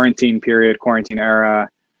quarantine period, quarantine era.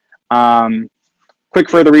 Quick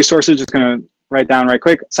further resources, just going to write down right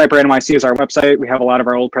quick. Cypurr NYC is our website. We have a lot of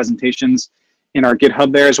our old presentations in our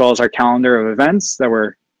GitHub there, as well as our calendar of events that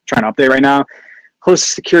we're trying to update right now. Close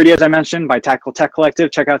security, as I mentioned, by Cypurr Collective.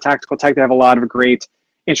 Check out Cypurr Tech. They have a lot of great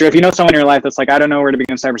intro. If you know someone in your life that's like, I don't know where to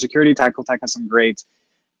begin cybersecurity, Cypurr Tech has some great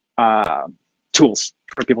tools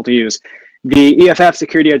for people to use. The EFF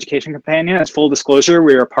Security Education Companion, as full disclosure,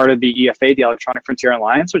 we are part of the EFA, the Electronic Frontier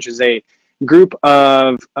Alliance, which is a group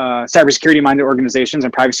of cybersecurity-minded organizations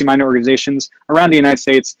and privacy-minded organizations around the United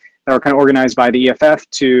States that were kind of organized by the EFF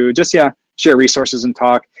to just, share resources and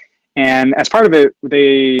talk. And as part of it,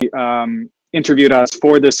 they interviewed us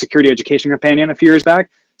for the Security Education Companion a few years back.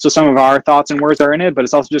 So some of our thoughts and words are in it, but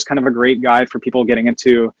it's also just kind of a great guide for people getting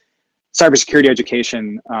into cybersecurity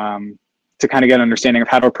education, to kind of get an understanding of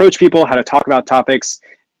how to approach people, how to talk about topics.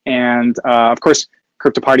 And of course,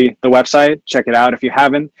 Crypto Party, the website, check it out if you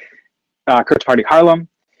haven't. Crypto Party Harlem.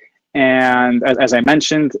 And as I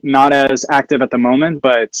mentioned, not as active at the moment,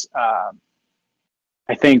 but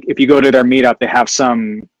I think if you go to their meetup, they have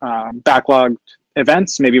some backlogged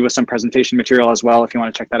events, maybe with some presentation material as well, if you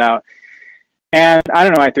want to check that out. And I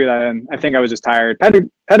don't know why I threw that in. I think I was just tired.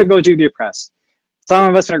 Pedagogy of the oppressed. Some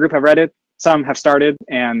of us in our group have read it. Some have started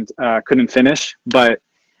and couldn't finish. But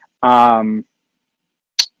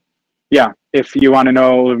yeah, if you want to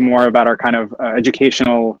know a little more about our kind of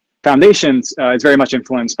educational foundations, it's very much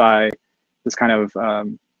influenced by this kind of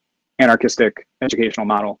anarchistic educational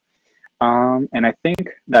model. And I think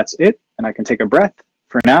that's it. And I can take a breath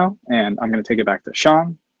for now. And I'm going to take it back to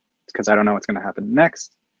Sean, because I don't know what's going to happen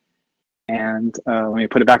next. And let me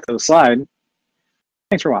put it back to the slide.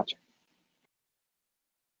 Thanks for watching.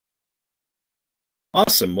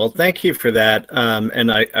 Awesome. Well, thank you for that.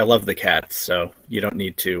 And I love the cats, so you don't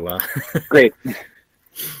need to. Great.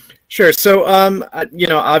 Sure. So, you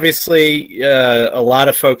know, obviously, a lot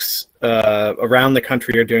of folks around the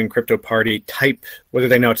country are doing crypto party type, whether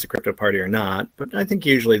they know it's a crypto party or not. But I think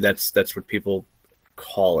usually that's what people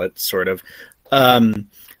call it, sort of.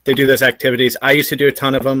 They do those activities. I used to do a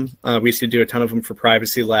ton of them. We used to do a ton of them for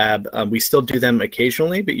Privacy Lab. We still do them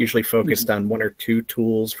occasionally, but usually focused on one or two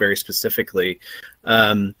tools very specifically.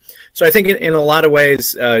 So I think in a lot of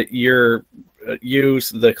ways, you're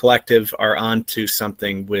the collective, are onto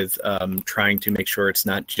something with trying to make sure it's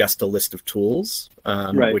not just a list of tools,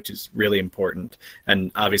 Right. which is really important,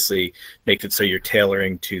 and obviously make it so you're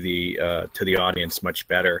tailoring to the audience much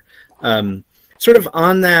better. Sort of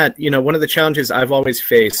on that, one of the challenges I've always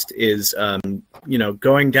faced is,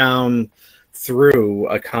 going down through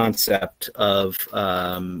a concept of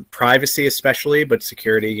privacy, especially, but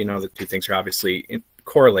security. The two things are obviously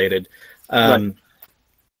correlated. Right.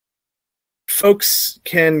 Folks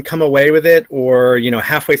can come away with it, or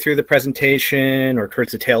halfway through the presentation or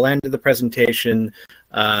towards the tail end of the presentation,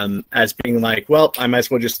 as being like, well, I might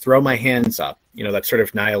as well just throw my hands up. That's sort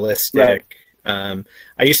of nihilistic. Right.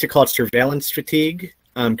 I used to call it surveillance fatigue,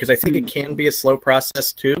 because I think it can be a slow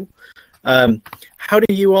process too. How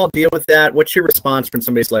do you all deal with that? What's your response when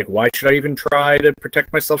somebody's like, why should I even try to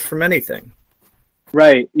protect myself from anything?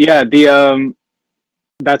 Right. Yeah.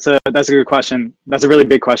 That's a good question. That's a really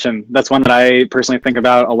big question. That's one that I personally think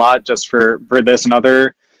about a lot, just for this and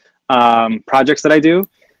other projects that I do.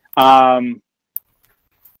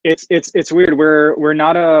 It's weird. We're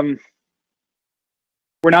not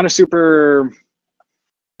a super,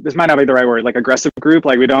 this might not be the right word, like aggressive group.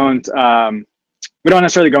 Like we don't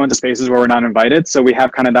necessarily go into spaces where we're not invited. So we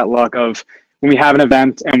have kind of that luck of, when we have an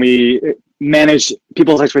event and we manage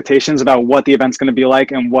people's expectations about what the event's going to be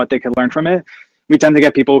like and what they could learn from it, we tend to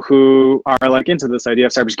get people who are like into this idea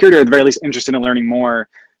of cybersecurity, or at the very least interested in learning more.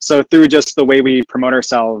 So through just the way we promote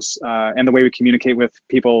ourselves and the way we communicate with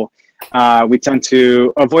people, we tend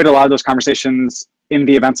to avoid a lot of those conversations in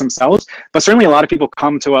the events themselves. But certainly a lot of people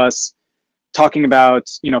come to us talking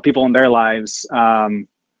about, people in their lives,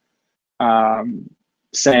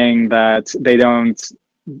 saying that they don't,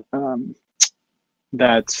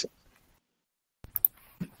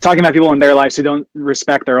 talking about people in their lives who don't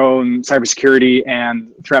respect their own cybersecurity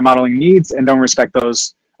and threat modeling needs, and don't respect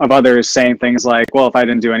those of others, saying things like, well, if I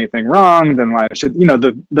didn't do anything wrong, then why should,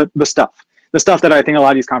 the stuff that I think a lot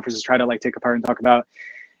of these conferences try to like take apart and talk about.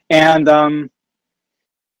 And I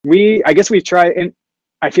guess we try, and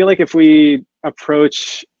I feel like if we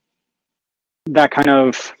approach that kind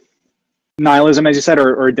of nihilism, as you said,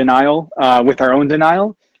 or denial, with our own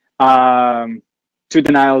denial, two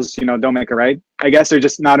denials, don't make it right. I guess they're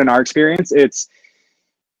just not in our experience.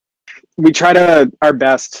 We try our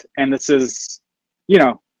best, and this is,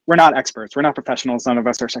 we're not experts. We're not professionals. None of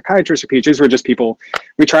us are psychiatrists or PhDs. We're just people.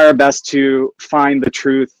 We try our best to find the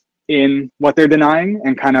truth in what they're denying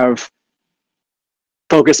and kind of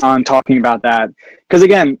focus on talking about that. Because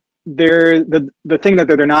again, the thing that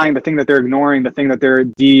they're denying, the thing that they're ignoring, the thing that they're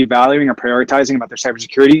devaluing or prioritizing about their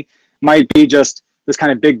cybersecurity might be just this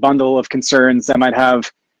kind of big bundle of concerns that might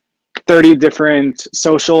have 30 different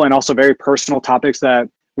social and also very personal topics that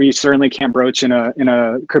we certainly can't broach in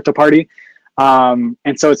a crypto party. And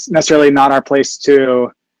so it's necessarily not our place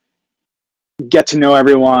to get to know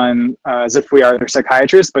everyone as if we are their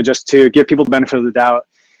psychiatrists, but just to give people the benefit of the doubt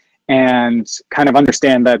and kind of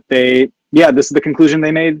understand that this is the conclusion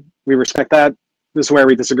they made. We respect that. This is where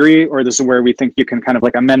we disagree, or this is where we think you can kind of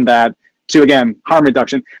like amend that to, again, harm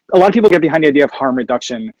reduction. A lot of people get behind the idea of harm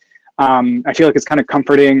reduction. I feel like it's kind of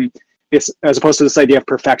comforting, as opposed to this idea of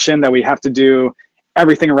perfection, that we have to do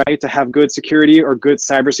everything right to have good security or good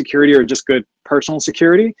cybersecurity or just good personal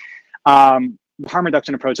security. The harm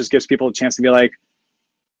reduction approach just gives people a chance to be like,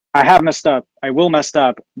 I have messed up, I will mess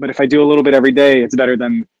up, but if I do a little bit every day, it's better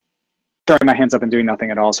than throwing my hands up and doing nothing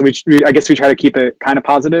at all. So I guess we try to keep it kind of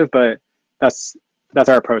positive, but that's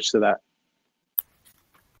our approach to that.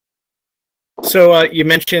 So you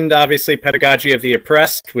mentioned, obviously, Pedagogy of the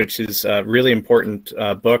Oppressed, which is a really important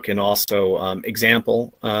book, and also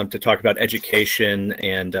example to talk about education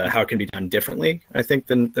and how it can be done differently, I think,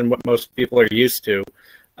 than what most people are used to.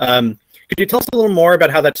 Could you tell us a little more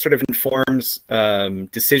about how that sort of informs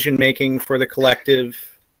decision-making for the collective?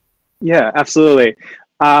 Yeah, absolutely.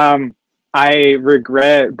 I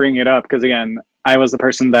regret bringing it up because, again, I was the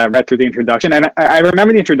person that read through the introduction. And I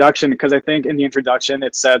remember the introduction because I think in the introduction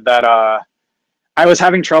it said that I was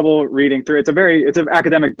having trouble reading through. It's an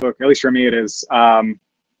academic book, at least for me it is. It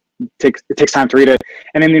takes time to read it.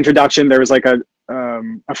 And in the introduction there was like a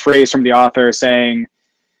phrase from the author saying,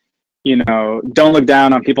 don't look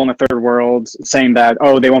down on people in the third world, saying that,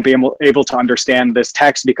 oh, they won't be able to understand this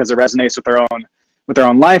text because it resonates with their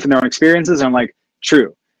own life and their own experiences. And I'm like,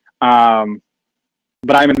 true.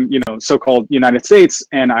 But I'm in, so-called United States,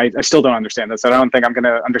 and I still don't understand this. I don't think I'm going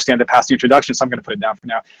to understand it past the introduction, so I'm going to put it down for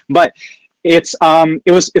now. But it's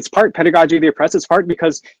part Pedagogy of the Oppressed. It's part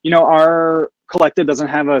because, our collective doesn't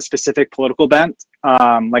have a specific political bent.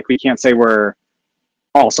 Like we can't say we're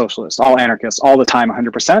all socialists, all anarchists, all the time,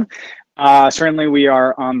 100%. Certainly we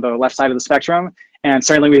are on the left side of the spectrum, and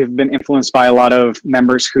certainly we've been influenced by a lot of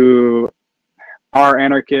members who are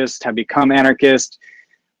anarchists, have become anarchists.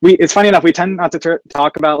 It's funny enough, we tend not to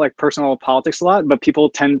talk about like personal politics a lot, but people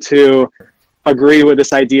tend to agree with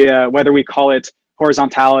this idea, whether we call it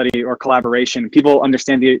horizontality or collaboration. People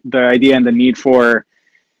understand the idea and the need for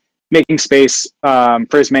making space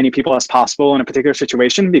for as many people as possible in a particular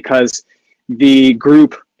situation, because the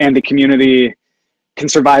group and the community can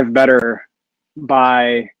survive better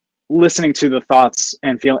by listening to the thoughts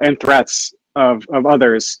and threats of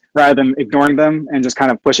others rather than ignoring them and just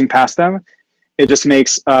kind of pushing past them. It just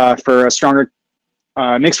makes for a stronger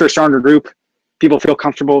group. People feel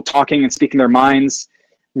comfortable talking and speaking their minds.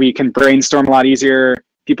 We can brainstorm a lot easier.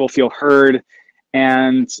 People feel heard,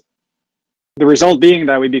 and the result being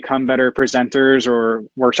that we become better presenters or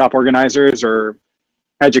workshop organizers or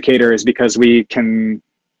educators, because we can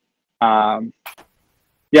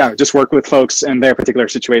just work with folks in their particular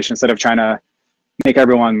situation instead of trying to make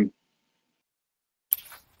everyone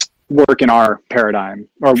work in our paradigm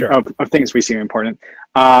or Sure. of things we see important.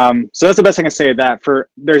 So that's the best I can say. That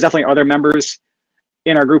there's definitely other members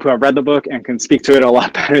in our group who have read the book and can speak to it a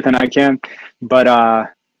lot better than I can. But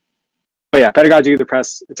yeah, Pedagogy of the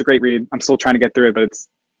Press, it's a great read. I'm still trying to get through it, but it's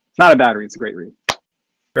not a bad read. It's a great read.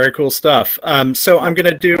 Very cool stuff. So I'm going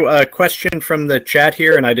to do a question from the chat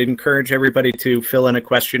here, and I'd encourage everybody to fill in a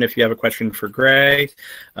question if you have a question for Gray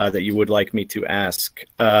that you would like me to ask.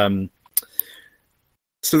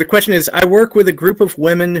 So the question is, I work with a group of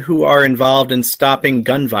women who are involved in stopping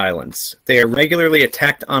gun violence. They are regularly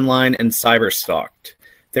attacked online and cyber-stalked.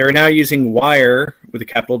 They are now using Wire, with a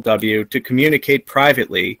capital W, to communicate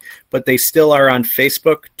privately, but they still are on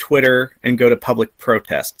Facebook, Twitter, and go to public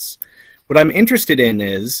protests. What I'm interested in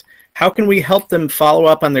is, how can we help them follow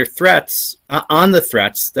up on their threats, on the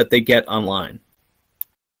threats that they get online?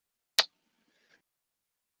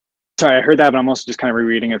 Sorry, I heard that, but I'm also just kind of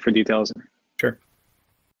rereading it for details. Sure.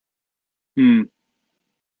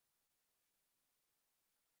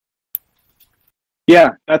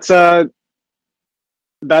 Yeah, that's a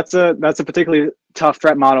particularly tough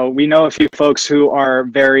threat model. We know a few folks who are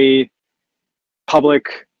very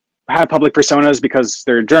public, have public personas because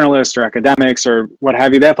they're journalists or academics or what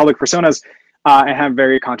have you. They have public personas and have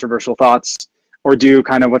very controversial thoughts or do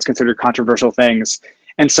kind of what's considered controversial things.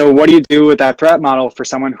 And so what do you do with that threat model for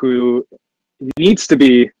someone who needs to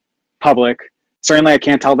be public? Certainly I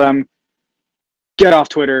can't tell them, get off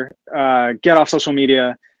Twitter, get off social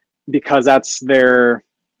media, because that's their,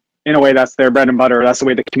 in a way, that's their bread and butter. That's the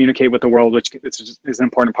way they communicate with the world, which is an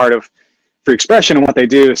important part of free expression and what they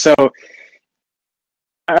do. So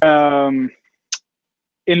in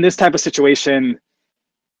this type of situation,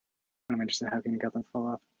 I'm interested in how can you get them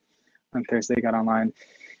follow up on Thursday, got online.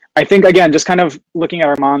 I think, again, just kind of looking at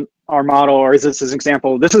our model, or is this an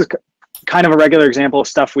example? This is kind of a regular example of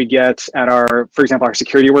stuff we get at our, for example, our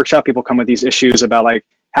security workshop. People come with these issues about like,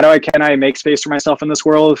 can I make space for myself in this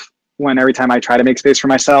world when every time I try to make space for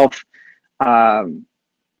myself,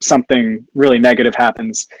 something really negative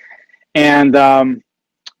happens. And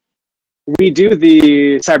we do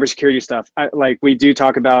the cybersecurity stuff. Like we do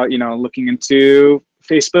talk about, looking into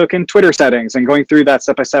Facebook and Twitter settings and going through that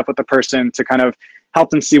step by step with the person to kind of help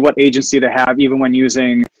them see what agency they have, even when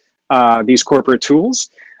using these corporate tools.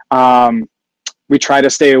 We try to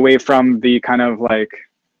stay away from the kind of like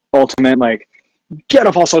ultimate, like, get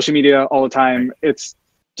off all social media all the time. It's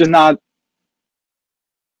just not,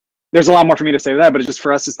 there's a lot more for me to say to that, but it's just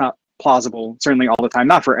for us, it's not plausible, certainly all the time,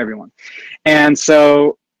 not for everyone. And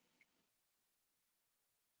so,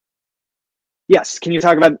 yes, can you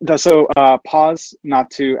talk about Pause,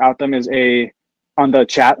 not to out them, is on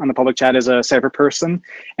the public chat, is a cyber person.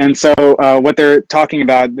 And so what they're talking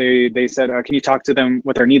about, they said, can you talk to them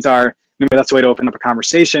what their needs are? Maybe that's the way to open up a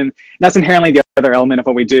conversation. And that's inherently the other element of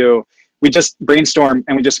what we do. We just brainstorm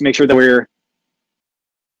and we just make sure that we're,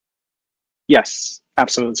 yes,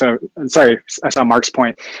 absolutely. So, sorry, I saw Mark's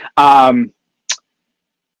point.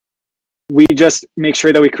 We just make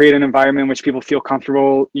sure that we create an environment in which people feel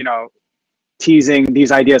comfortable, teasing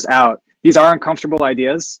these ideas out. These are uncomfortable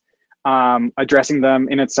ideas. Addressing them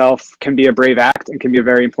in itself can be a brave act and can be a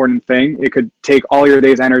very important thing. It could take all your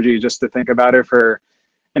day's energy just to think about it for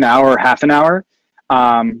an hour or half an hour.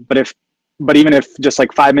 But even if just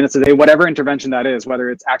like 5 minutes a day, whatever intervention that is, whether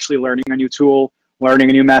it's actually learning a new tool, learning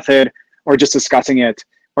a new method, or just discussing it,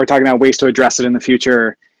 or talking about ways to address it in the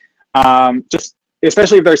future, just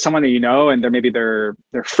especially if there's someone that and they're maybe their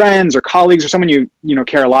friends or colleagues or someone you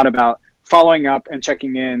care a lot about, following up and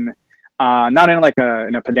checking in, not in like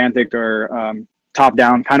in a pedantic or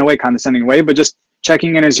top-down kind of way, condescending way, but just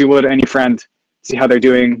checking in as you would any friend see how they're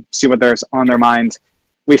doing, see what there's on their mind.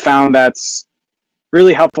 We found that's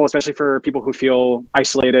really helpful, especially for people who feel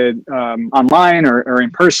isolated online or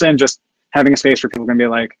in person. Just having a space where people can be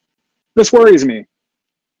like, this worries me,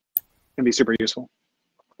 can be super useful.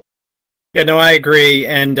 Yeah, no, I agree.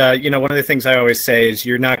 And, one of the things I always say is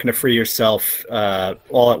you're not going to free yourself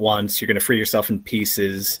all at once. You're going to free yourself in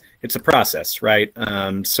pieces. It's a process, right?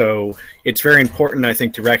 So it's very important, I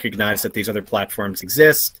think, to recognize that these other platforms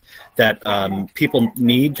exist, that people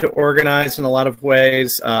need to organize in a lot of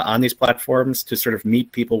ways on these platforms to sort of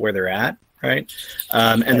meet people where they're at, right?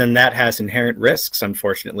 And then that has inherent risks,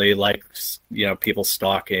 unfortunately, like, people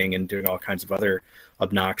stalking and doing all kinds of other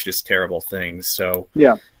obnoxious, terrible things. So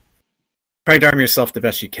yeah. Try to arm yourself the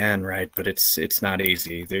best you can, right? But it's not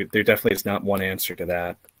easy. There definitely is not one answer to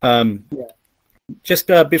that. Yeah. Just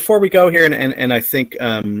before we go here, and I think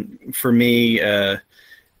for me,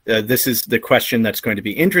 this is the question that's going to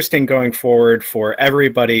be interesting going forward for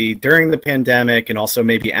everybody during the pandemic and also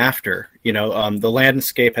maybe after. The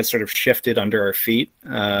landscape has sort of shifted under our feet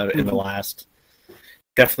in the last,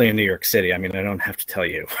 definitely in New York City. I mean, I don't have to tell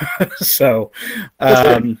you. So.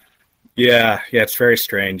 Yeah, it's very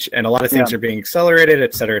strange. And a lot of things are being accelerated,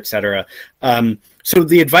 et cetera, et cetera. So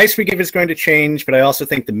the advice we give is going to change, but I also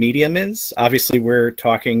think the medium is. Obviously, we're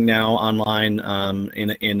talking now online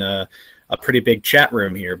in a pretty big chat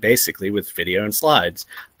room here, basically, with video and slides.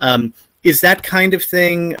 Is that kind of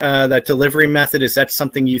thing, that delivery method, is that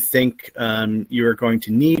something you think you are going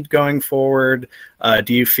to need going forward?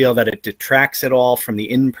 Do you feel that it detracts at all from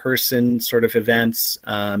the in-person sort of events?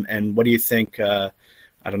 And what do you think...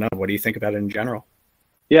 I don't know. What do you think about it in general?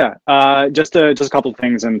 Yeah, just a couple of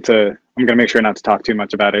things, and I'm going to make sure not to talk too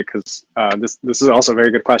much about it because this is also a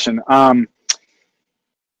very good question.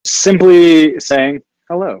 Simply saying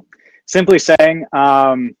hello. Simply saying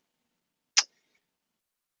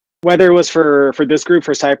whether it was for this group,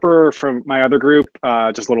 for Cypurr, or for my other group,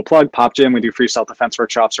 just a little plug, Pop Gym. We do free self-defense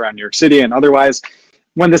workshops around New York City and otherwise.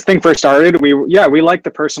 When this thing first started, we like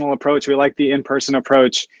the personal approach. We like the in-person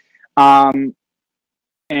approach.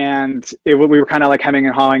 And we were kind of like hemming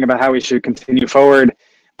and hawing about how we should continue forward.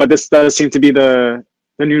 But this does seem to be the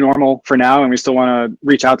new normal for now. And we still want to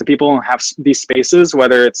reach out to people and have these spaces,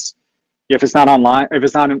 whether it's, if it's not online, if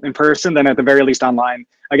it's not in person, then at the very least online.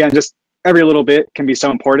 Again, just every little bit can be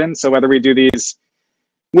so important. So whether we do these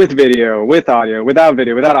with video, with audio, without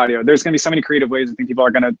video, without audio, there's going to be so many creative ways I think people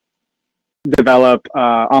are going to develop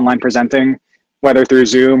online presenting, whether through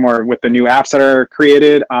Zoom or with the new apps that are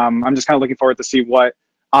created. I'm just kind of looking forward to see what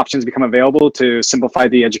options become available to simplify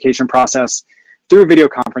the education process through video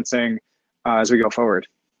conferencing as we go forward.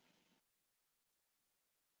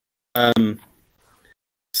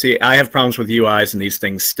 See, I have problems with UIs and these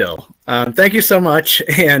things still. Thank you so much,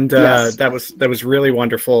 and yes. that was really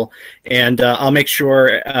wonderful. And I'll make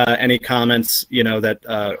sure any comments that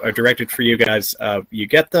are directed for you guys, you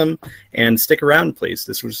get them, and stick around, please.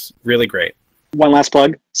 This was really great. One last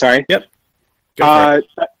plug. Sorry. Yep.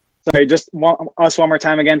 Sorry, just one more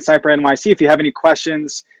time again, Cypurr NYC. If you have any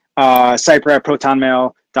questions,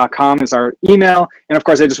 cypurr@protonmail.com is our email. And of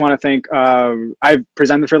course, I just want to thank, I've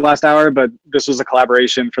presented for the last hour, but this was a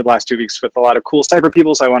collaboration for the last 2 weeks with a lot of cool Cypurr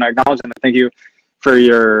people. So I want to acknowledge and thank you for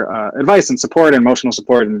your advice and support and emotional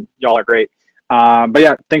support. And y'all are great. But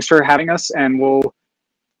yeah, thanks for having us. And we'll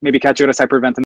maybe catch you at a Cypurr event.